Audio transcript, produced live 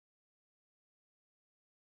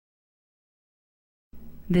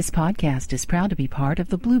This podcast is proud to be part of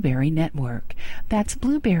the Blueberry Network. That's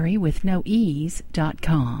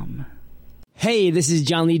blueberrywithnoease.com. Hey, this is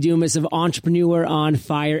John Lee Dumas of Entrepreneur on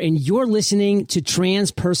Fire, and you're listening to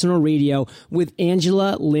Transpersonal Radio with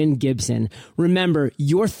Angela Lynn Gibson. Remember,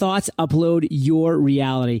 your thoughts upload your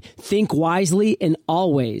reality. Think wisely and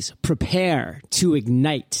always prepare to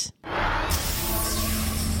ignite.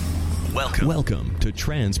 Welcome to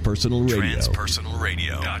Transpersonal Radio.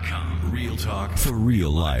 TranspersonalRadio.com. Real talk for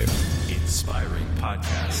real life. Inspiring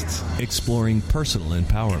podcasts. Exploring personal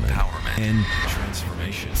empowerment and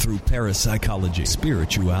transformation through parapsychology,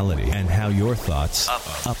 spirituality, and how your thoughts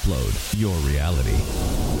upload your reality.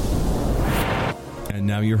 And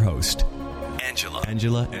now your host,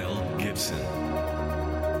 Angela L. Gibson.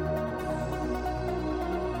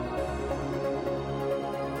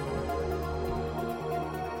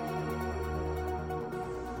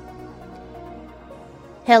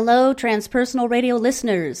 Hello, Transpersonal Radio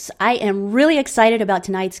listeners. I am really excited about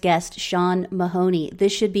tonight's guest, Sean Mahoney.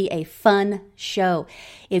 This should be a fun show.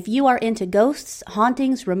 If you are into ghosts,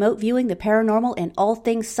 hauntings, remote viewing, the paranormal, and all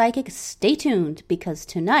things psychic, stay tuned, because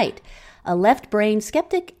tonight, a left-brain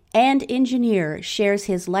skeptic and engineer shares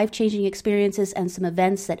his life-changing experiences and some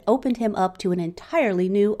events that opened him up to an entirely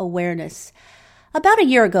new awareness. About a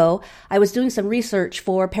year ago, I was doing some research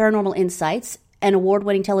for Paranormal Insights, an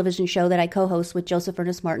award-winning television show that I co-host with Joseph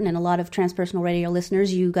Ernest Martin, and a lot of Transpersonal Radio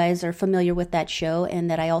listeners, you guys are familiar with that show, and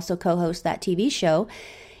that I also co-host that TV show.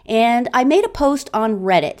 And I made a post on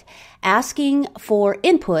Reddit asking for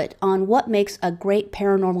input on what makes a great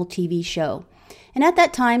paranormal TV show. And at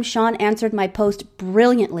that time, Sean answered my post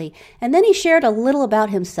brilliantly, and then he shared a little about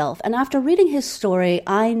himself. And after reading his story,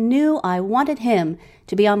 I knew I wanted him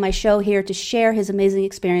to be on my show here to share his amazing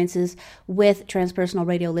experiences with Transpersonal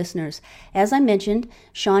Radio listeners. As I mentioned,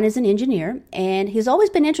 Sean is an engineer, and he's always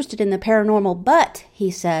been interested in the paranormal, but,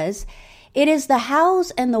 he says, it is the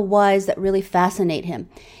hows and the whys that really fascinate him.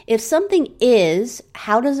 If something is,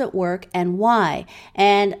 how does it work and why?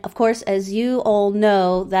 And of course, as you all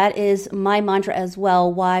know, that is my mantra as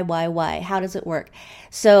well. Why? How does it work?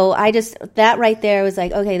 So that right there was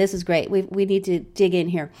like, okay, this is great. We need to dig in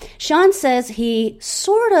here. Sean says he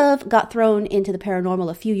sort of got thrown into the paranormal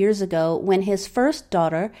a few years ago when his first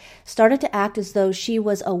daughter started to act as though she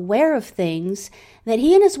was aware of things that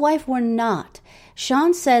he and his wife were not.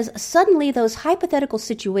 Sean says suddenly those hypothetical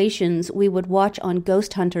situations we would watch on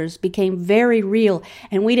Ghost Hunters became very real,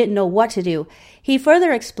 and we didn't know what to do. He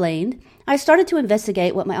further explained, I started to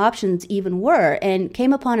investigate what my options even were and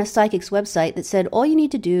came upon a psychic's website that said all you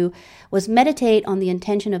need to do was meditate on the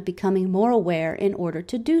intention of becoming more aware in order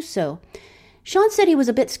to do so. Sean said he was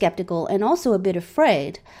a bit skeptical and also a bit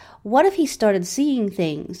afraid. What if he started seeing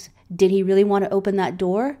things? Did he really want to open that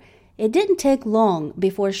door? It didn't take long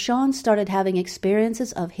before Sean started having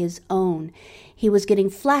experiences of his own. He was getting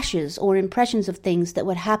flashes or impressions of things that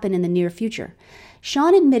would happen in the near future.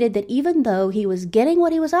 Sean admitted that even though he was getting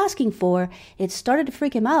what he was asking for, it started to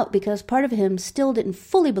freak him out because part of him still didn't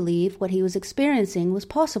fully believe what he was experiencing was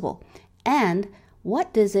possible. And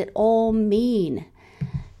what does it all mean?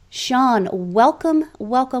 Sean, welcome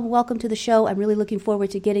to the show. I'm really looking forward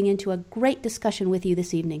to getting into a great discussion with you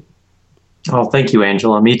this evening. Oh, thank you,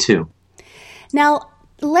 Angela. Me too. Now,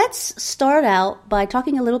 let's start out by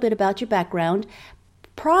talking a little bit about your background.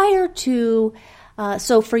 Prior to,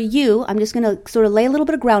 so for you, I'm just going to sort of lay a little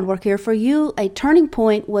bit of groundwork here. For you, a turning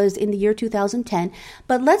point was in the year 2010.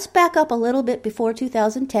 But let's back up a little bit before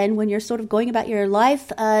 2010 when you're sort of going about your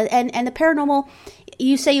life and the paranormal.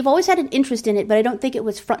 You say you've always had an interest in it, but I don't think it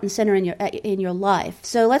was front and center in your life.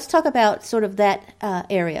 So let's talk about sort of that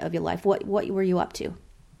area of your life. What were you up to?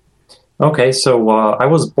 Okay, so I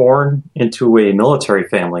was born into a military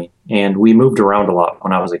family, and we moved around a lot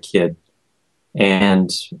when I was a kid.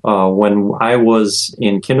 And when I was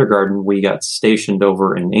in kindergarten, we got stationed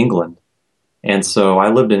over in England. And so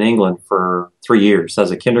I lived in England for 3 years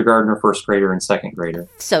as a kindergartner, first grader, and second grader.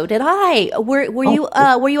 So did I. Were you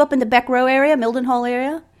up in the Beck Row area, Mildenhall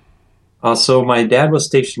area? So my dad was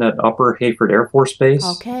stationed at Upper Hayford Air Force Base.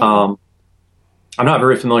 Okay. I'm not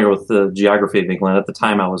very familiar with the geography of England. At the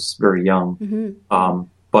time, I was very young. Mm-hmm.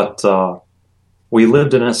 But we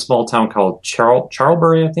lived in a small town called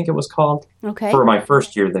Charlbury, I think it was called, for my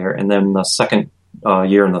first year there. And then the second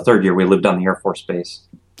year and the third year, we lived on the Air Force Base.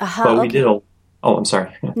 But we did I'm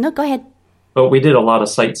sorry. No, go ahead. But we did a lot of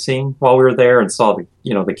sightseeing while we were there and saw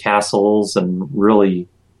the castles and really,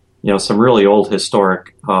 some really old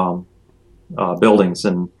historic buildings.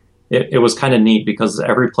 And it was kind of neat because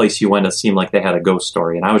every place you went, it seemed like they had a ghost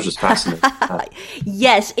story, and I was just fascinated with that.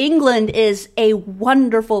 Yes, England is a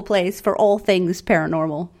wonderful place for all things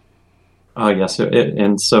paranormal. Yes.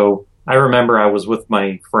 And so I remember I was with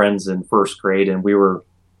my friends in first grade, and we were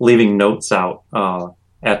leaving notes out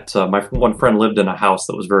my one friend lived in a house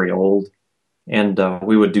that was very old, and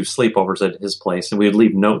we would do sleepovers at his place, and we would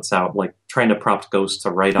leave notes out, like trying to prompt ghosts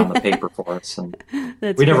to write on the paper for us. And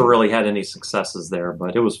we never really had any successes there,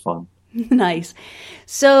 but it was fun. Nice.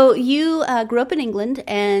 So you grew up in England,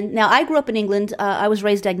 and now I grew up in England. I was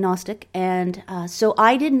raised agnostic, and so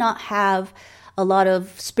I did not have a lot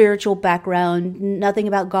of spiritual background, nothing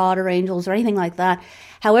about God or angels or anything like that.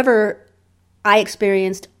 However, I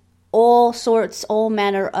experienced all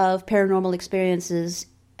manner of paranormal experiences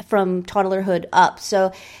from toddlerhood up.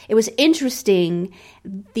 So it was interesting,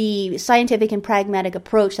 the scientific and pragmatic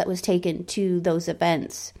approach that was taken to those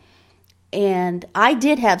events. And I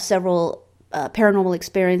did have several paranormal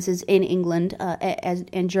experiences in England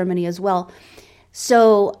and Germany as well.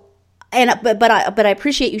 So, but I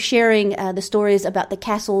appreciate you sharing the stories about the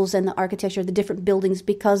castles and the architecture of the different buildings,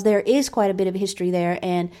 because there is quite a bit of history there,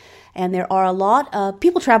 and there are a lot of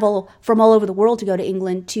people travel from all over the world to go to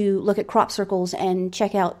England to look at crop circles and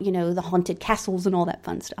check out, the haunted castles and all that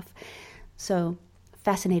fun stuff. So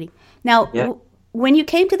fascinating. Now, when you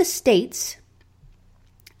came to the States,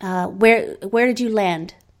 where did you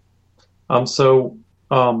land? I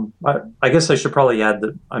guess I should probably add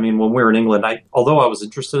that, when we were in England, although I was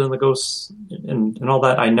interested in the ghosts and all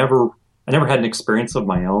that, I never had an experience of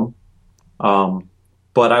my own.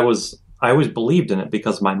 But I always believed in it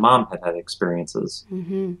because my mom had experiences.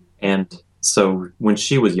 Mm-hmm. And so when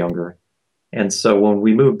she was younger, and so when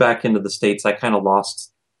we moved back into the States, I kind of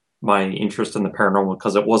lost my interest in the paranormal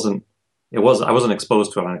because I wasn't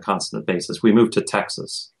exposed to it on a constant basis. We moved to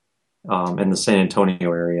Texas, in the San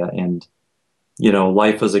Antonio area, and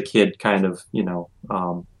life as a kid kind of,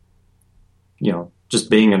 just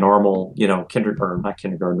being a normal, not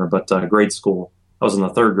kindergartner, but grade school. I was in the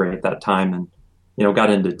third grade at that time, and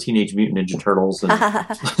got into Teenage Mutant Ninja Turtles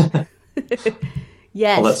and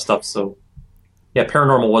yes, all that stuff. So yeah,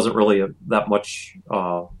 paranormal wasn't really that much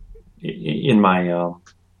in my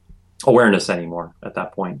awareness anymore at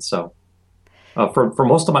that point. So for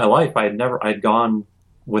most of my life, I'd gone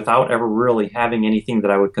without ever really having anything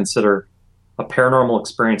that I would consider a paranormal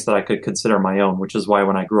experience that I could consider my own, which is why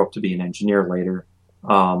when I grew up to be an engineer later,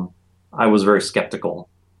 I was very skeptical.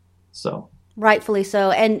 So rightfully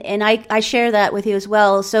so, and I share that with you as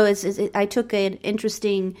well. So I took an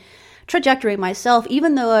interesting trajectory myself,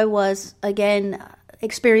 even though I was again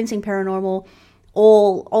experiencing paranormal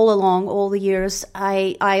all along, all the years.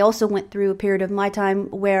 I also went through a period of my time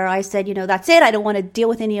where I said, that's it. I don't want to deal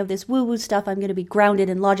with any of this woo-woo stuff. I'm going to be grounded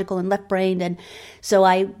and logical and left-brained. And so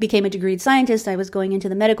I became a degreed scientist. I was going into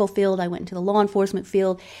the medical field. I went into the law enforcement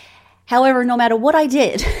field. However, no matter what I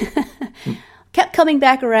did, kept coming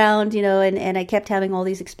back around, and I kept having all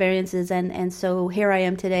these experiences. And so here I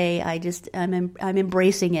am today. I'm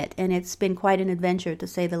embracing it. And it's been quite an adventure, to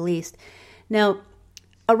say the least. Now,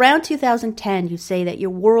 around 2010, you say that your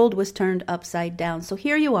world was turned upside down. So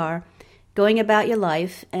here you are, going about your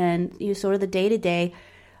life, and you sort of the day-to-day.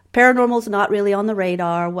 Paranormal's not really on the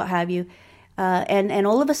radar, what have you. And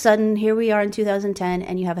all of a sudden, here we are in 2010,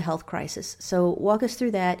 and you have a health crisis. So walk us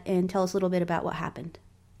through that and tell us a little bit about what happened.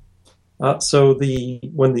 I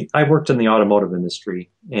worked in the automotive industry,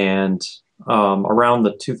 and around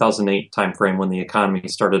the 2008 timeframe, when the economy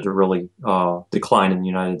started to really decline in the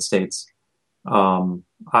United States,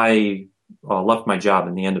 I left my job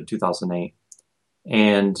in the end of 2008,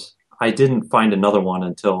 and I didn't find another one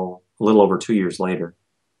until a little over 2 years later.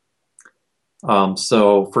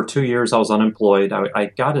 So for 2 years, I was unemployed. I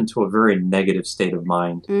got into a very negative state of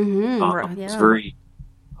mind. Mm-hmm. I was very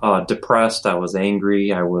depressed. I was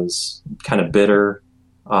angry. I was kind of bitter.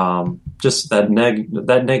 Just that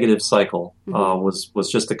negative cycle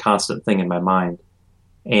was just a constant thing in my mind.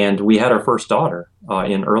 And we had our first daughter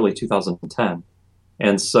in early 2010.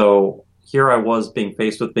 And so here I was being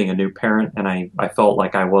faced with being a new parent, and I felt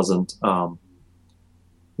like I wasn't, I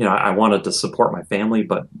wanted to support my family,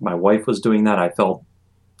 but my wife was doing that. I felt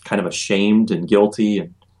kind of ashamed and guilty. And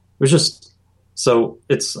it was just,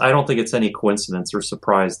 I don't think it's any coincidence or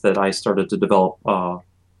surprise that I started to develop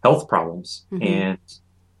health problems, and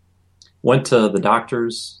went to the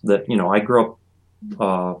doctors that, I grew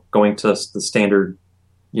up going to the standard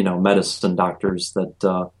medicine doctors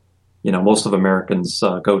that, most of Americans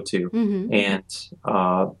go to. Mm-hmm. And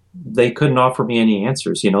they couldn't offer me any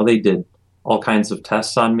answers. They did all kinds of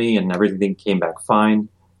tests on me, and everything came back fine.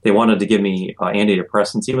 They wanted to give me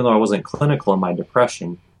antidepressants, even though I wasn't clinical in my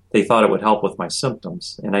depression. They thought it would help with my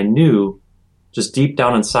symptoms. And I knew just deep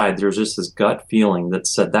down inside, there was just this gut feeling that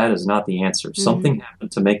said that is not the answer. Mm-hmm. Something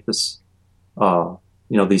happened to make this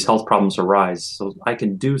these health problems arise. So I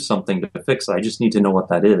can do something to fix it. I just need to know what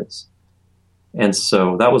that is. And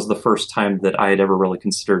so that was the first time that I had ever really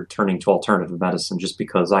considered turning to alternative medicine, just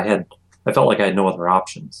because I felt like I had no other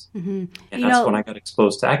options. Mm-hmm. And that's when I got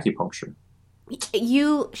exposed to acupuncture.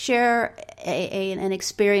 You share an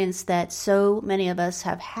experience that so many of us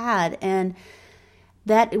have had, and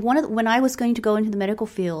that when I was going to go into the medical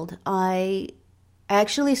field, I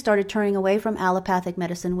actually started turning away from allopathic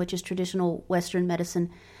medicine, which is traditional Western medicine,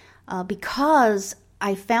 because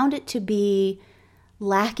I found it to be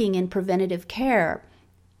lacking in preventative care.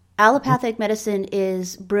 Allopathic medicine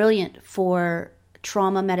is brilliant for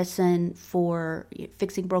trauma medicine, for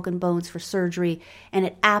fixing broken bones, for surgery, and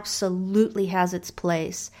it absolutely has its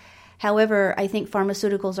place. However, I think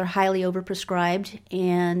pharmaceuticals are highly overprescribed,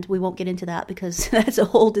 and we won't get into that because that's a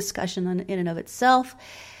whole discussion in and of itself.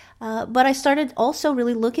 But I started also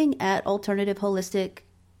really looking at alternative holistic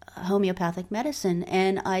homeopathic medicine,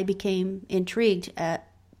 and I became intrigued at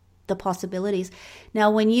the possibilities.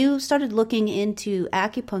 Now, when you started looking into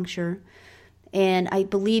acupuncture, and I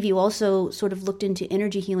believe you also sort of looked into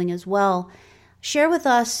energy healing as well, share with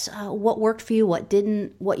us what worked for you, what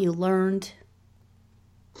didn't, what you learned.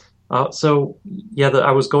 I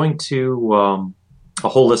was going to a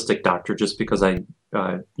holistic doctor just because I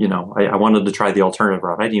wanted to try the alternative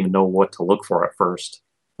route. I didn't even know what to look for at first.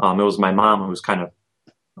 It was my mom who was kind of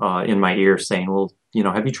in my ear saying, well,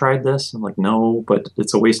 have you tried this? I'm like, no, but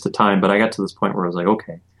it's a waste of time. But I got to this point where I was like,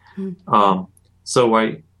 okay.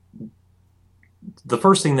 The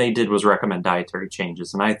first thing they did was recommend dietary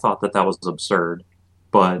changes. And I thought that was absurd,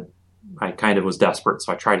 but I kind of was desperate.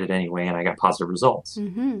 So I tried it anyway, and I got positive results.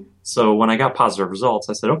 Mm-hmm. So when I got positive results,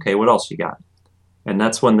 I said, okay, what else you got? And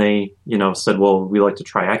that's when they, said, well, we like to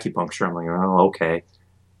try acupuncture. I'm like, oh, okay.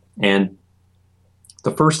 And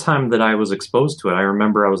the first time that I was exposed to it, I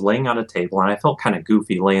remember I was laying on a table, and I felt kind of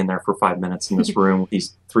goofy laying there for 5 minutes in this room with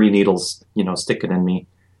these 3 needles, sticking in me.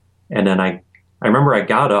 And then I remember I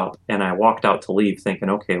got up and I walked out to leave thinking,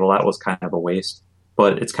 okay, well, that was kind of a waste.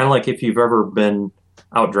 But it's kind of like if you've ever been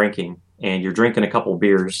out drinking and you're drinking a couple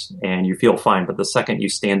beers and you feel fine, but the second you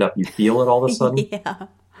stand up, you feel it all of a sudden. Yeah.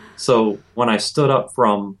 So when I stood up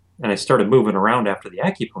and I started moving around after the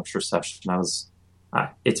acupuncture session,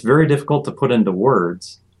 it's very difficult to put into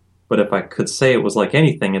words, but if I could say it was like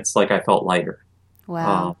anything, it's like I felt lighter.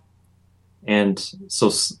 Wow. And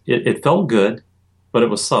so it felt good, but it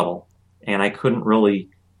was subtle. And I can't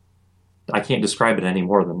describe it any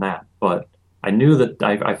more than that, but I knew that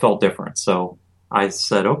I felt different. So I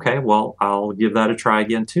said, okay, well, I'll give that a try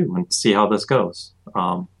again too and see how this goes.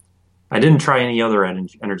 I didn't try any other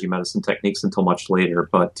energy medicine techniques until much later,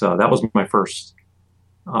 but that was my first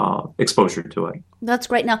exposure to it. That's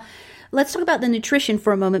great. Now, let's talk about the nutrition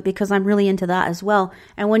for a moment, because I'm really into that as well.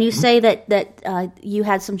 And when you say that you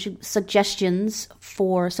had some suggestions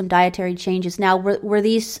for some dietary changes, now were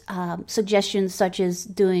these suggestions such as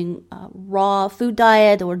doing raw food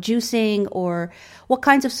diet or juicing, or what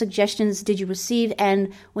kinds of suggestions did you receive?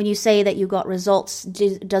 And when you say that you got results,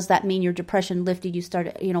 does that mean your depression lifted? You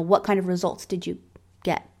started, what kind of results did you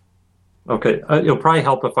get? Okay, it'll probably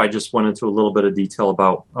help if I just went into a little bit of detail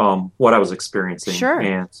about what I was experiencing. Sure.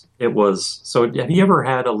 And it was, so have you ever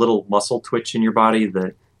had a little muscle twitch in your body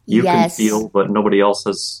that you can feel, but nobody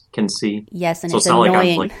else can see? Yes, and so it's not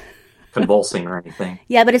annoying. like I'm convulsing or anything.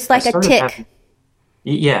 Yeah, but it's like a tick.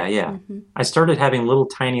 Yeah. Mm-hmm. I started having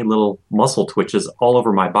tiny little muscle twitches all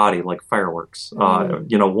over my body like fireworks.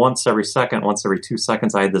 Once every second, once every 2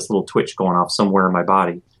 seconds, I had this little twitch going off somewhere in my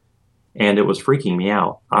body. And it was freaking me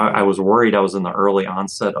out. I was worried I was in the early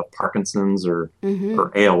onset of Parkinson's or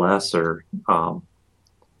ALS or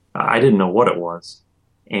I didn't know what it was.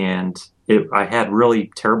 And I had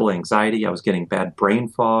really terrible anxiety. I was getting bad brain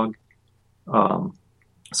fog. So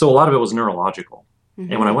a lot of it was neurological.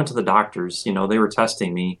 Mm-hmm. And when I went to the doctors, they were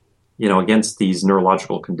testing me, against these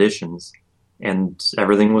neurological conditions. And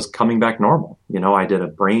everything was coming back normal. I did a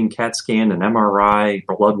brain CAT scan, an MRI,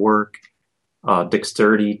 blood work.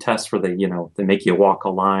 Dexterity tests where they make you walk a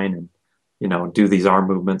line and, do these arm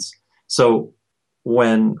movements. So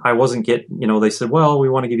when I wasn't they said, well, we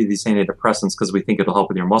want to give you these antidepressants because we think it'll help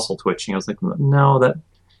with your muscle twitching. I was like, no,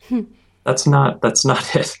 that's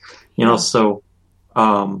not it. So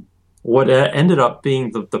what ended up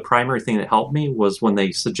being the primary thing that helped me was when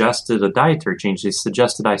they suggested a dietary change. They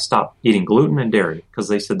suggested I stop eating gluten and dairy because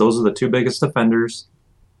they said those are the 2 biggest offenders.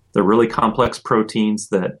 They're really complex proteins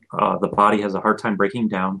that the body has a hard time breaking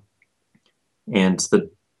down. And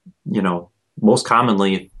most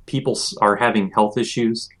commonly, if people are having health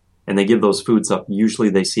issues and they give those foods up, usually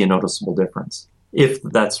they see a noticeable difference, if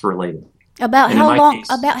that's related. About And how in my long? case-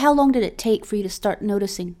 About how long did it take for you to start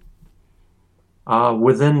noticing? I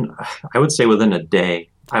would say within a day,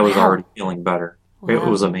 I was Wow. already feeling better. It Wow.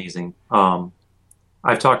 was amazing.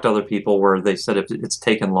 I've talked to other people where they said it's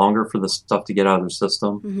taken longer for the stuff to get out of their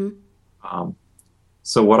system. Hmm.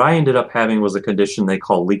 So what I ended up having was a condition they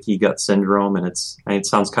call leaky gut syndrome, and it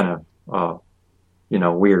sounds kind of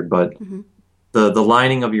weird, but Mhm. the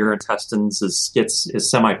lining of your intestines is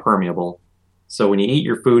semi-permeable. So when you eat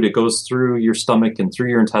your food, it goes through your stomach and through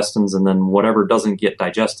your intestines, and then whatever doesn't get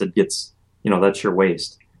digested gets, that's your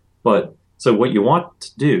waste. But so what you want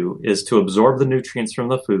to do is to absorb the nutrients from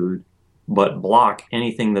the food, but block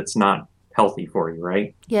anything that's not healthy for you,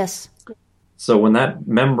 right? Yes. So when that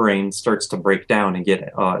membrane starts to break down and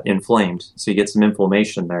get inflamed, so you get some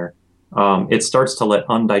inflammation there, it starts to let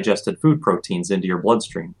undigested food proteins into your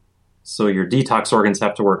bloodstream. So your detox organs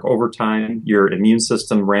have to work overtime, your immune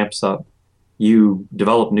system ramps up, you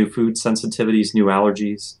develop new food sensitivities, new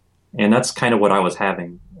allergies, and that's kind of what I was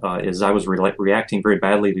having, is I was reacting very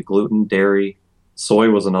badly to gluten, dairy,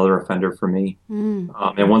 soy was another offender for me. Mm.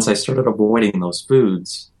 And once I started avoiding those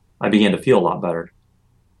foods, I began to feel a lot better.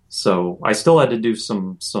 So I still had to do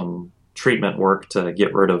some treatment work to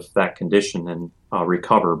get rid of that condition and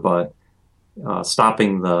recover, but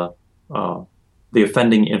stopping the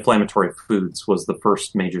offending inflammatory foods was the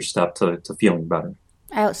first major step to feeling better.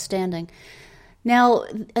 Outstanding. Now,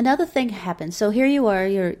 another thing happened. So here you are,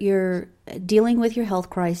 you're dealing with your health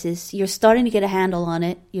crisis. You're starting to get a handle on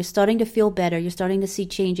it. You're starting to feel better. You're starting to see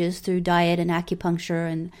changes through diet and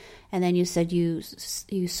acupuncture. And then you said you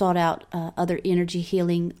sought out other energy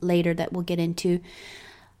healing later that we'll get into.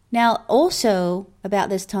 Now, also about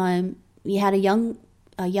this time, you had a young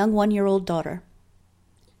 1-year-old daughter.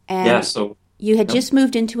 And Yeah, so you had just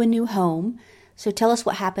moved into a new home. So tell us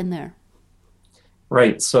what happened there.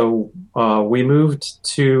 right. So we moved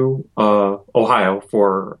to Ohio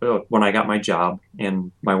for when I got my job,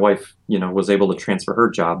 and my wife, was able to transfer her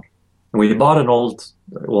job. And we bought a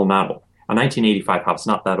 1985 house,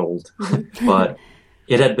 not that old, but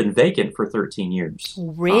it had been vacant for 13 years.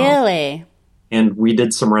 Really? And we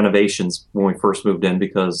did some renovations when we first moved in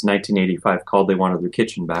because 1985 called, they wanted their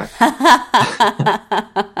kitchen back.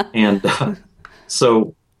 And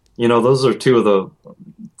so, those are two of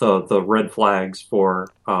the red flags for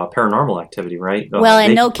paranormal activity, right? Well,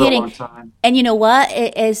 and Vacant no for a kidding. long time. And you know what?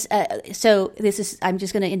 It is so this is. I'm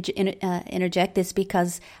just going to interject this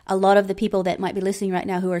because a lot of the people that might be listening right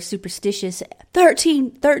now who are superstitious,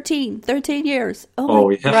 13 years. Oh,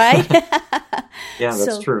 yeah. Right? Yeah, that's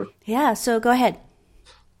So- true. Yeah. So go ahead.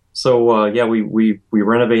 So we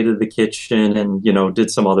renovated the kitchen and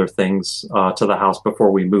did some other things to the house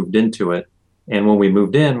before we moved into it. And when we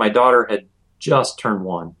moved in, my daughter had just turned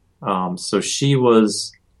 1, so she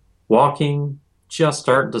was walking, just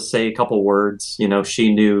starting to say a couple words.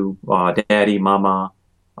 She knew "Daddy," "Mama,"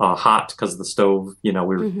 "hot" because the stove. We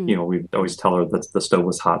we'd always tell her that the stove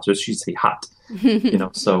was hot, so she'd say "hot."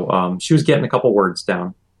 So she was getting a couple words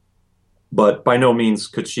down, but by no means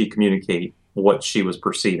could she communicate what she was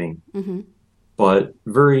perceiving. Mm-hmm. But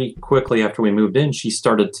very quickly after we moved in, she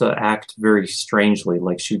started to act very strangely.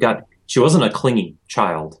 Like she wasn't a clingy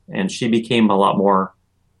child, and she became a lot more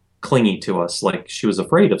clingy to us, like she was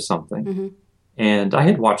afraid of something. Mm-hmm. And I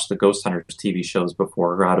had watched the Ghost Hunters TV shows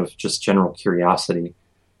before out of just general curiosity.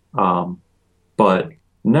 But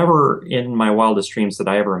never in my wildest dreams did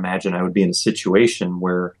I ever imagine I would be in a situation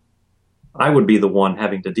where I would be the one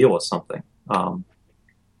having to deal with something.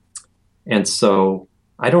 And so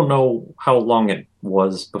I don't know how long it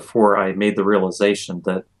was before I made the realization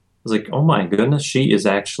that I was like, oh my goodness, she is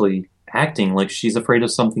actually acting like she's afraid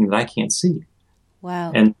of something that I can't see.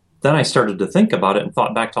 Wow. And then I started to think about it and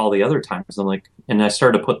thought back to all the other times. And I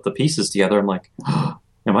started to put the pieces together. I'm like,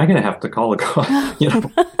 am I going to have to call a god?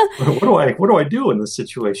 What do I do in this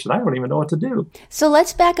situation? I don't even know what to do. So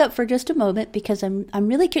let's back up for just a moment because I'm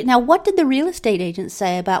really curious. Now, what did the real estate agent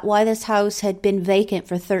say about why this house had been vacant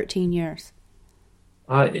for 13 years?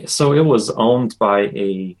 So it was owned by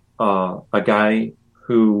a guy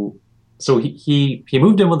who, so he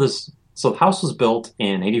moved in with his, so the house was built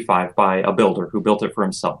in 85 by a builder who built it for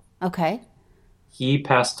himself. Okay. He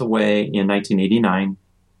passed away in 1989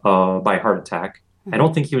 by heart attack. I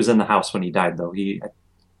don't think he was in the house when he died, though.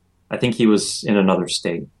 I think he was in another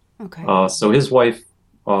state. Okay. So his wife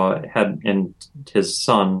and his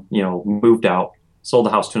son, moved out, sold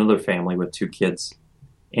the house to another family with 2 kids.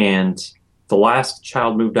 And the last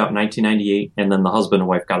child moved out in 1998, and then the husband and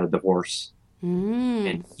wife got a divorce.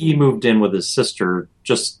 And he moved in with his sister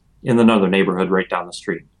just in another neighborhood right down the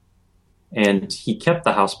street. And he kept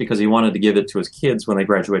the house because he wanted to give it to his kids when they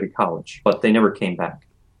graduated college, but they never came back.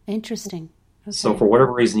 Interesting. Okay. So for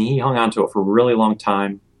whatever reason, he hung on to it for a really long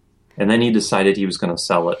time, and then he decided he was going to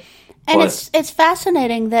sell it. And but, it's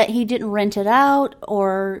fascinating that he didn't rent it out,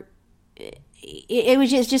 or it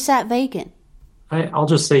was just sat vacant. I'll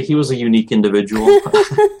just say he was a unique individual.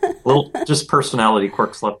 Little just personality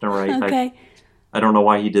quirks left and right. Okay. I don't know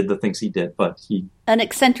why he did the things he did, but an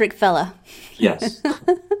eccentric fella. Yes.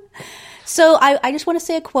 So I just want to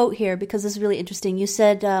say a quote here because this is really interesting. You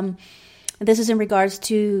said this is in regards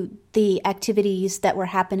to the activities that were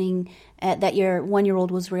happening that your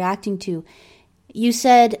 1-year-old was reacting to. You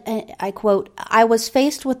said, I quote, "I was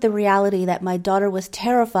faced with the reality that my daughter was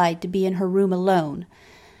terrified to be in her room alone.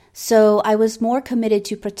 So I was more committed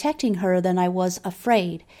to protecting her than I was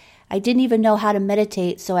afraid. I didn't even know how to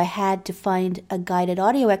meditate, so I had to find a guided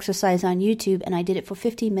audio exercise on YouTube, and I did it for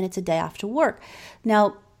 15 minutes a day after work."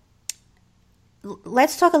 Now,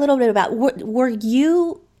 let's talk a little bit about, were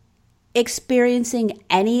you experiencing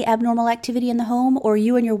any abnormal activity in the home, or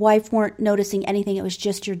you and your wife weren't noticing anything? It was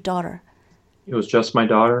just your daughter? It was just my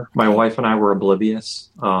daughter. My wife and I were oblivious.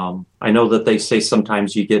 I know that they say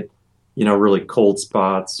sometimes you get, really cold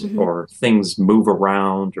spots or things move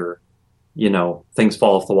around or, things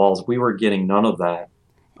fall off the walls. We were getting none of that.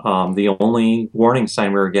 The only warning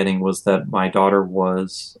sign we were getting was that my daughter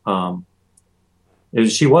was,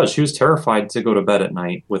 she was terrified to go to bed at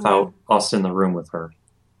night without us in the room with her.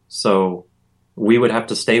 So we would have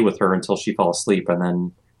to stay with her until she fell asleep. And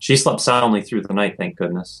then she slept soundly through the night, thank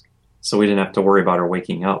goodness. So we didn't have to worry about her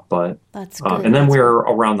waking up. But that's good. And then we were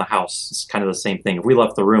around the house. It's kind of the same thing. If we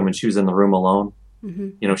left the room and she was in the room alone,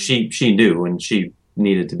 she knew and she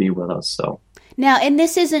needed to be with us. So now, and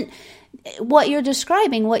this isn't what you're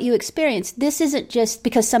describing, what you experienced. This isn't just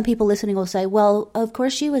because some people listening will say, "Well, of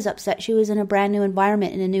course she was upset. She was in a brand new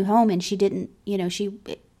environment in a new home, and she didn't.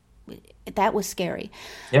 That was scary."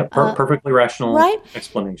 Yeah, perfectly rational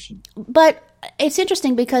explanation. But it's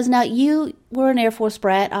interesting because now you were an Air Force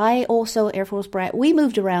brat. I also Air Force brat. We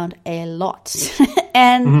moved around a lot.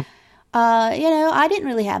 And, I didn't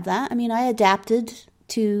really have that. I mean, I adapted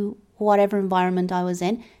to whatever environment I was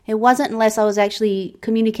in. It wasn't unless I was actually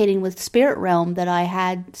communicating with spirit realm that I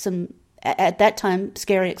had some, at that time,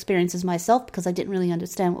 scary experiences myself because I didn't really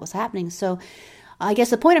understand what was happening. So I guess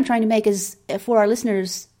the point I'm trying to make is for our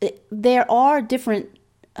listeners, there are different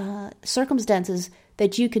circumstances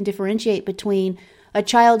that you can differentiate between a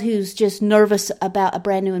child who's just nervous about a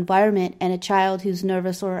brand new environment and a child who's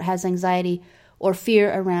nervous or has anxiety or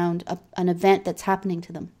fear around an event that's happening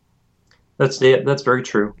to them. That's very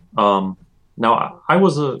true. Now,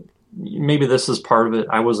 maybe this is part of it.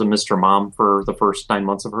 I was a Mr. Mom for the first 9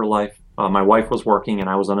 months of her life. My wife was working and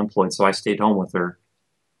I was unemployed, so I stayed home with her.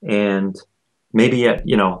 And maybe,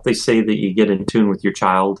 they say that you get in tune with your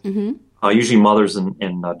child. Mm-hmm. Usually mothers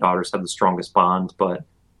and daughters have the strongest bond, but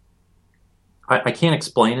I can't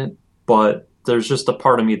explain it, but there's just a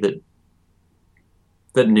part of me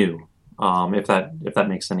that knew, if that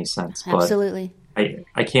makes any sense. Absolutely. But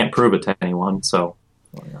I can't prove it to anyone, so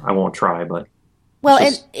I won't try, but. Well,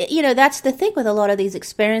 and that's the thing with a lot of these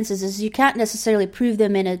experiences is you can't necessarily prove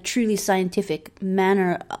them in a truly scientific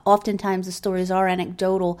manner. Oftentimes the stories are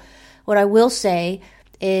anecdotal. What I will say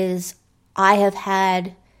is I have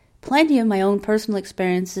had plenty of my own personal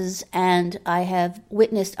experiences, and I have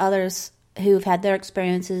witnessed others who've had their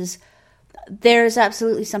experiences. There's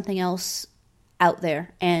absolutely something else out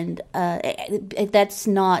there, and that's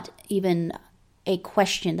not even a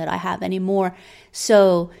question that I have anymore.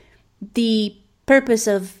 So the purpose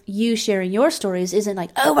of you sharing your stories isn't like,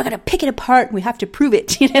 oh, we're going to pick it apart and we have to prove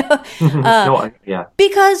it,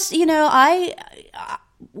 Because,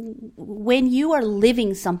 when you are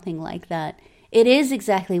living something like that, it is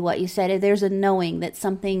exactly what you said. There's a knowing that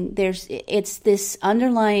it's this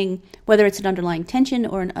underlying, whether it's an underlying tension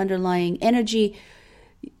or an underlying energy,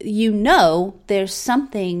 there's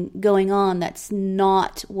something going on that's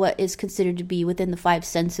not what is considered to be within the five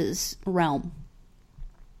senses realm.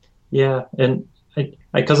 Yeah, and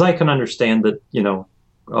because I can understand that,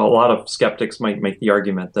 a lot of skeptics might make the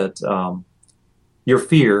argument that your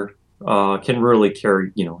fear can really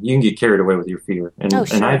carry, you can get carried away with your fear. And, sure.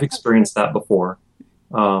 And I've experienced that before.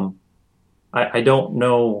 I don't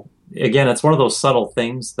know. Again, it's one of those subtle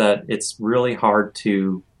things that it's really hard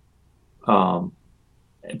to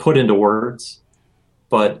put into words,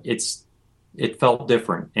 but it felt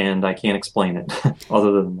different and I can't explain it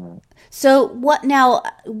other than that. So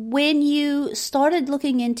when you started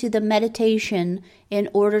looking into the meditation in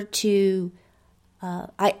order to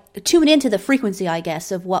tune into the frequency, I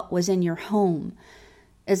guess, of what was in your home,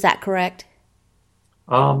 is that correct?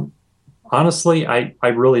 Honestly, I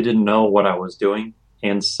really didn't know what I was doing.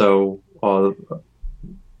 And so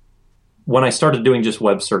when I started doing just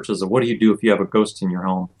web searches of what do you do if you have a ghost in your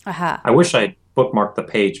home, Aha. I wish I'd bookmarked the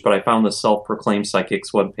page, but I found the Self-Proclaimed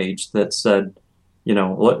Psychics webpage that said, you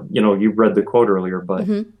read the quote earlier, but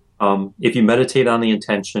if you meditate on the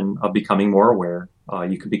intention of becoming more aware,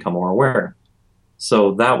 you can become more aware.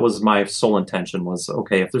 So that was my sole intention was,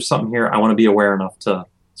 okay, if there's something here, I want to be aware enough so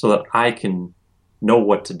that I can know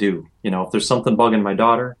what to do. If there's something bugging my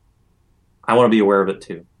daughter, I want to be aware of it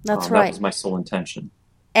too. That's right. That was my sole intention.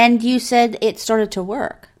 And you said it started to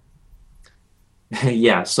work.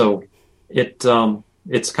 Yeah. So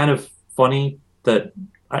it's kind of funny that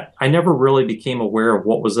I never really became aware of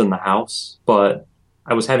what was in the house, but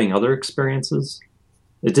I was having other experiences.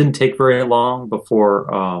 It didn't take very long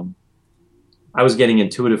before I was getting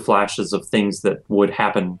intuitive flashes of things that would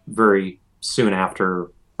happen very soon after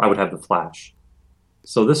I would have the flash.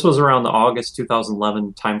 So this was around the August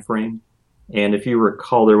 2011 timeframe. And if you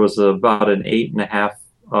recall, there was about an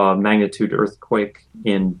 8.5 magnitude earthquake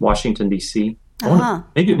in Washington, D.C.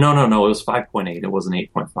 Maybe no, it was 5.8. It wasn't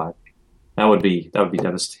 8.5. That would be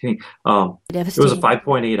devastating. It was a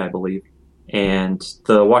 5.8, I believe, and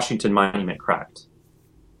the Washington Monument cracked.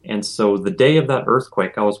 And so the day of that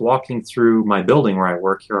earthquake, I was walking through my building where I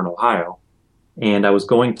work here in Ohio, and I was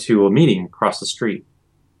going to a meeting across the street.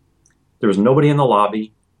 There was nobody in the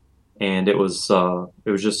lobby, and it was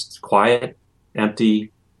just quiet,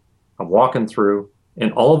 empty. I'm walking through,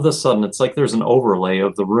 and all of a sudden, it's like there's an overlay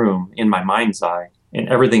of the room in my mind's eye, and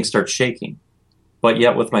everything starts shaking. But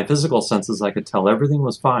yet, with my physical senses, I could tell everything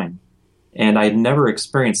was fine. And I'd never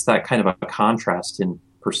experienced that kind of a contrast in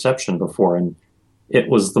perception before, and it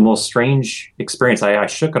was the most strange experience. I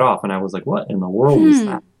shook it off, and I was like, what in the world is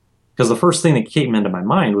that? Because the first thing that came into my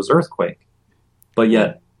mind was earthquake. But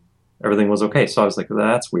yet, everything was okay. So I was like,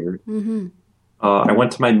 that's weird. I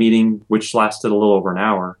went to my meeting, which lasted a little over an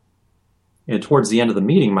hour. And towards the end of the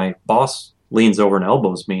meeting, my boss leans over and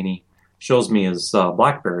elbows me, and he shows me his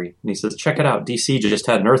BlackBerry. And he says, check it out. DC just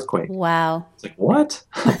had an earthquake. Wow. It's like, what?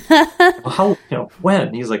 How? When?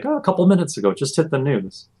 And he's like, a couple minutes ago. Just hit the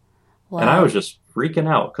news. Wow. And I was just freaking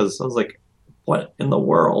out because I was like, what in the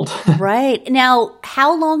world? Right. Now,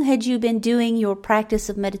 how long had you been doing your practice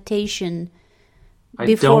of meditation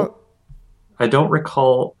before? I don't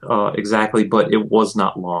recall exactly, but it was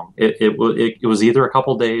not long. It was either a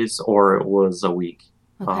couple days or it was a week.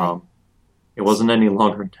 Okay. It wasn't any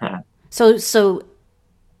longer than that. So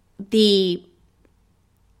the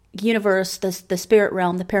universe, the spirit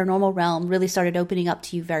realm, the paranormal realm really started opening up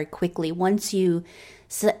to you very quickly once you.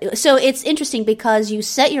 So it's interesting because you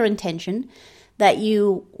set your intention that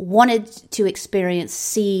you wanted to experience,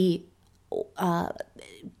 see,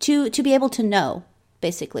 to be able to know,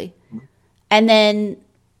 basically. And then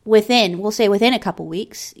within a couple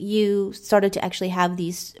weeks, you started to actually have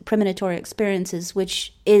these premonitory experiences,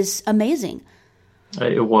 which is amazing.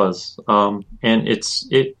 It was. And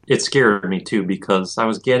it scared me too, because I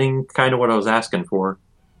was getting kind of what I was asking for.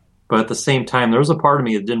 But at the same time, there was a part of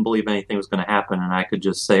me that didn't believe anything was going to happen. And I could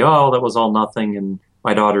just say, oh, that was all nothing. And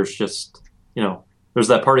my daughter's just, there's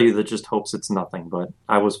that part of you that just hopes it's nothing. But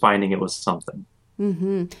I was finding it was something.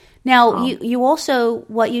 Mm-hmm. Now, you also,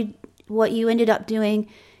 what you ended up doing,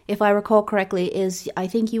 if I recall correctly, is I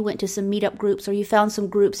think you went to some meetup groups, or you found some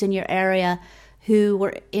groups in your area who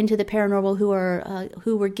were into the paranormal,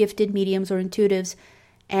 who were gifted mediums or intuitives,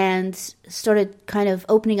 and started kind of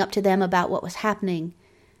opening up to them about what was happening.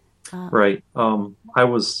 Right. I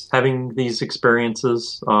was having these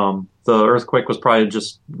experiences. The earthquake was probably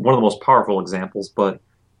just one of the most powerful examples, but I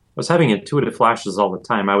was having intuitive flashes all the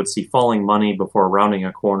time. I would see falling money before rounding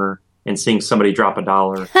a corner and seeing somebody drop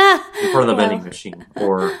 $1 in front of the vending machine.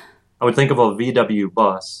 Or I would think of a VW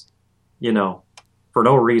bus, for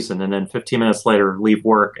no reason, and then 15 minutes later leave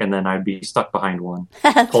work, and then I'd be stuck behind one,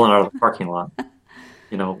 pulling out of the parking lot.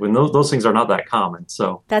 When those things are not that common.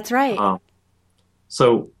 So that's right.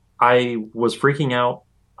 So I was freaking out.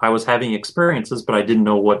 I was having experiences, but I didn't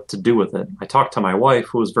know what to do with it. I talked to my wife,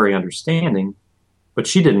 who was very understanding, but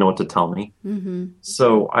she didn't know what to tell me. Mm-hmm.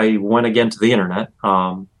 So I went again to the internet,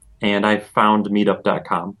 and I found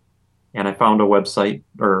meetup.com. And I found a website,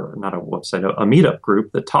 or not a website, a meetup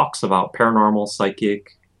group that talks about paranormal,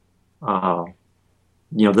 psychic,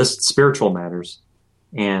 this spiritual matters.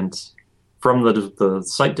 And from the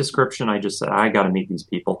site description, I just said, I got to meet these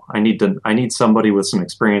people. I need somebody with some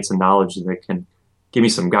experience and knowledge that can give me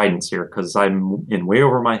some guidance here, because I'm in way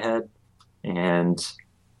over my head. And,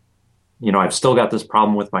 I've still got this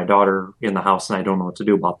problem with my daughter in the house, and I don't know what to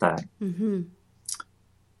do about that. Mm-hmm.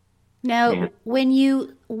 Now, when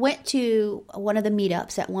you went to one of the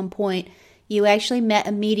meetups at one point, you actually met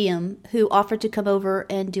a medium who offered to come over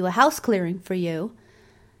and do a house clearing for you.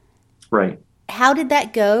 Right. How did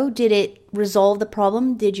that go? Did it resolve the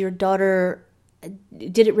problem? Did your daughter,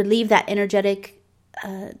 did it relieve that energetic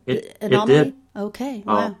anomaly? It did. Okay,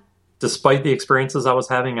 wow. Despite the experiences I was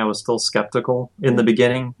having, I was still skeptical in the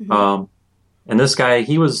beginning. Mm-hmm. And this guy,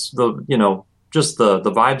 he was just the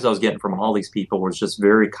vibes I was getting from all these people was just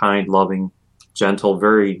very kind, loving, gentle,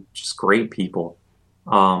 very just great people.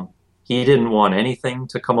 He didn't want anything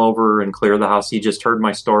to come over and clear the house. He just heard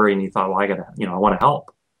my story and he thought, well, I want to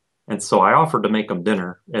help. And so I offered to make him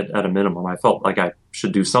dinner at a minimum. I felt like I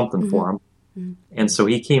should do something for him. Mm-hmm. And so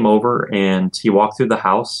he came over and he walked through the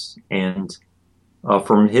house, and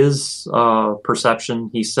from his perception,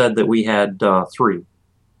 he said that we had 3.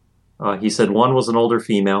 He said one was an older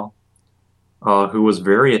female who was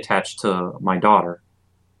very attached to my daughter.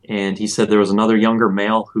 And he said there was another younger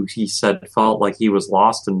male who he said felt like he was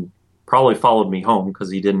lost and probably followed me home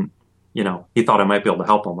because he didn't, he thought I might be able to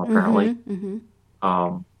help him, apparently. Mm-hmm.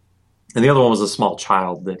 Mm-hmm. And the other one was a small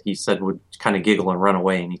child that he said would kind of giggle and run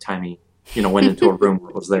away anytime he, went into a room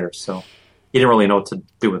that was there. So he didn't really know what to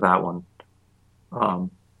do with that one.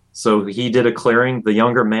 So he did a clearing. The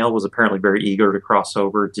younger male was apparently very eager to cross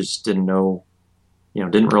over, just didn't know,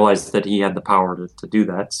 didn't realize that he had the power to do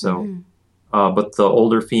that. So, but the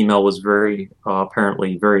older female was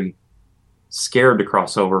apparently very scared to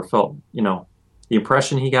cross over, felt, the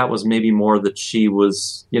impression he got was maybe more that she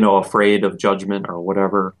was, afraid of judgment or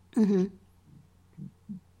whatever. Mm-hmm.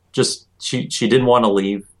 Just, she didn't want to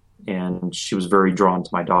leave, and she was very drawn to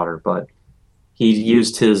my daughter, but he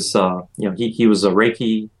used his, he was a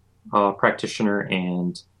Reiki practitioner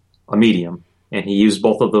and a medium, and he used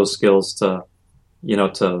both of those skills to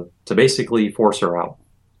basically force her out.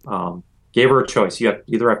 Gave her a choice. You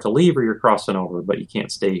either have to leave or you're crossing over, but you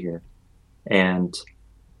can't stay here. And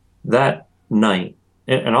that night,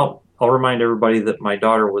 and I'll remind everybody that my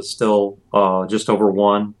daughter was still just over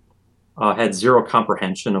 1, had zero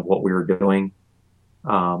comprehension of what we were doing.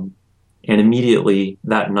 And immediately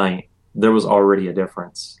that night, there was already a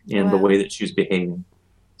difference in the way that she was behaving.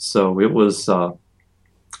 So it was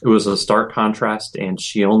a stark contrast, and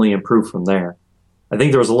she only improved from there. I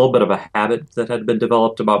think there was a little bit of a habit that had been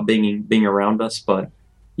developed about being around us, but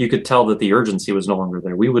you could tell that the urgency was no longer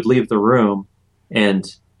there. We would leave the room, and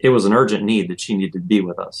it was an urgent need that she needed to be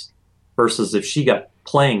with us. Versus if she got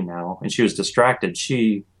playing now and she was distracted,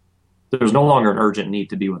 there was no longer an urgent need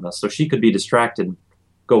to be with us. So she could be distracted,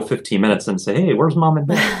 go 15 minutes and say, "Hey, where's mom and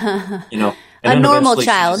dad?" And a normal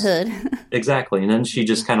childhood. Exactly. And then she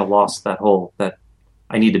just kind of lost that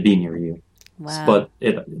I need to be near you. Wow. But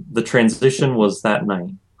the transition was that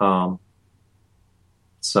night.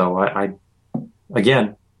 So I'm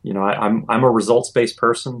a results-based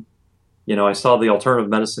person. I saw the alternative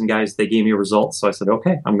medicine guys, they gave me results. So I said,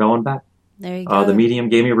 okay, I'm going back. There you go. The medium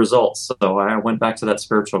gave me results. So I went back to that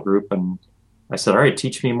spiritual group and I said, all right,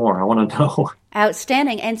 teach me more. I want to know.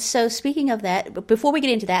 Outstanding. And so speaking of that, before we get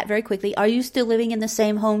into that very quickly, are you still living in the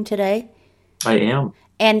same home today? I am.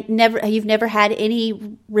 And you've never had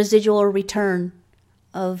any residual or return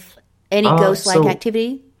of any ghost-like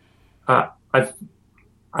activity? I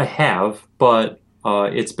have, but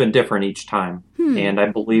it's been different each time. And I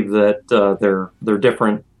believe that they're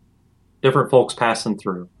different folks passing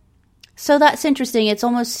through. So that's interesting. It's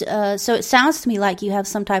almost, so it sounds to me like you have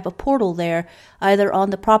some type of portal there, either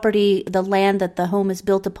on the property, the land that the home is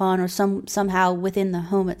built upon, or somehow within the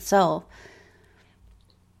home itself.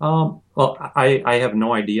 Well, I have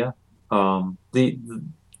no idea. The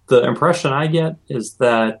impression I get is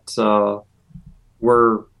that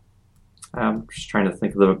I'm just trying to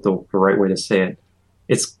think of the right way to say it.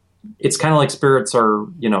 It's kind of like spirits are,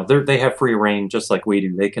 they have free reign just like we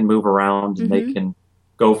do. They can move around and they can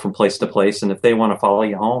go from place to place. And if they want to follow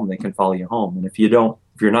you home, they can follow you home. And if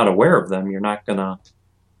you're not aware of them, you're not gonna,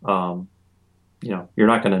 you're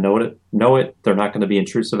not gonna know it. They're not going to be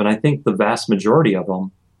intrusive. And I think the vast majority of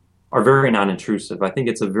them are very non-intrusive. I think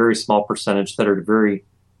it's a very small percentage that are very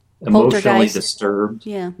emotionally disturbed.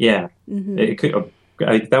 Yeah. Yeah. Mm-hmm. It could,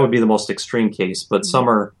 that would be the most extreme case, but some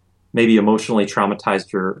are maybe emotionally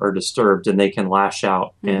traumatized or disturbed, and they can lash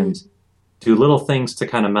out and do little things to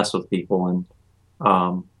kind of mess with people. And,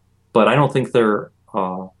 but I don't think they're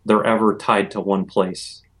ever tied to one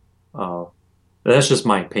place. That's just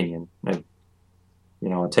my opinion.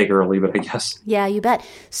 Take it or leave it, I guess. Yeah, you bet.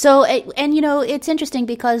 So, and it's interesting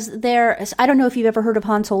because I don't know if you've ever heard of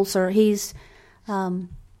Hans Holzer. He's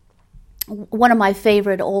one of my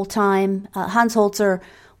favorite old time. Hans Holzer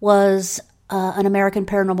was an American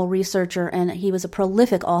paranormal researcher, and he was a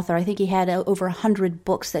prolific author. I think he had over 100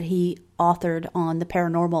 books that he authored on the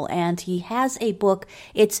paranormal, and he has a book.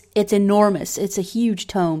 It's enormous. It's a huge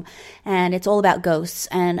tome, and it's all about ghosts.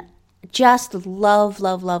 And just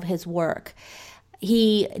love his work.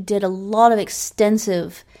 He did a lot of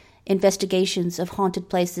extensive investigations of haunted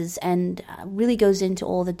places and really goes into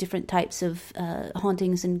all the different types of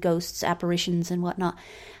hauntings and ghosts, apparitions and whatnot.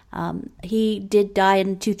 He did die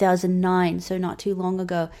in 2009, so not too long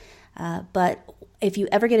ago. But if you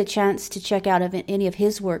ever get a chance to check out any of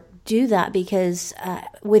his work, do that, because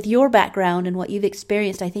with your background and what you've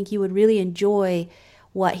experienced, I think you would really enjoy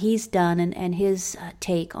what he's done and his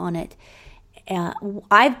take on it.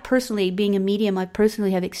 I've personally, being a medium, I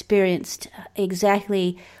personally have experienced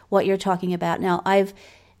exactly what you're talking about. Now, I've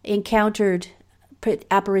encountered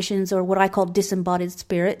apparitions, or what I call disembodied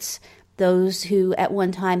spirits, those who at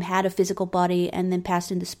one time had a physical body and then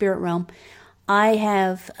passed into the spirit realm. I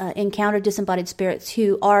have encountered disembodied spirits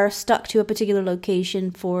who are stuck to a particular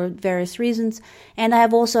location for various reasons, and I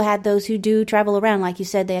have also had those who do travel around. Like you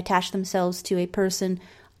said, they attach themselves to a person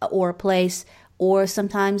or a place, or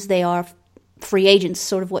sometimes they are free agents,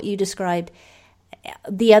 sort of what you described.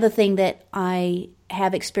 The other thing that I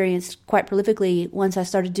have experienced quite prolifically once I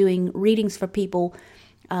started doing readings for people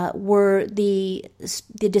were the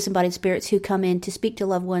disembodied spirits who come in to speak to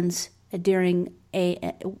loved ones during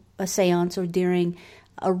a seance or during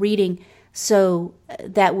a reading. So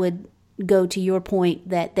that would go to your point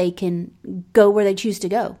that they can go where they choose to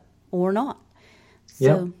go or not.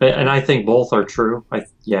 So, yeah, and I think both are true. I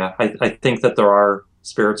think that there are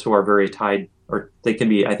spirits who are very tied, or they can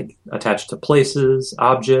be, I think, attached to places,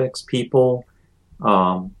 objects, people.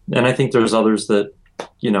 And I think there's others that,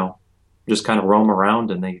 just kind of roam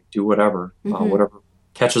around and they do whatever, whatever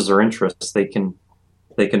catches their interest. They can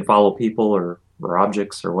follow people or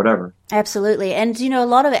objects or whatever. Absolutely. And, a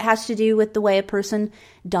lot of it has to do with the way a person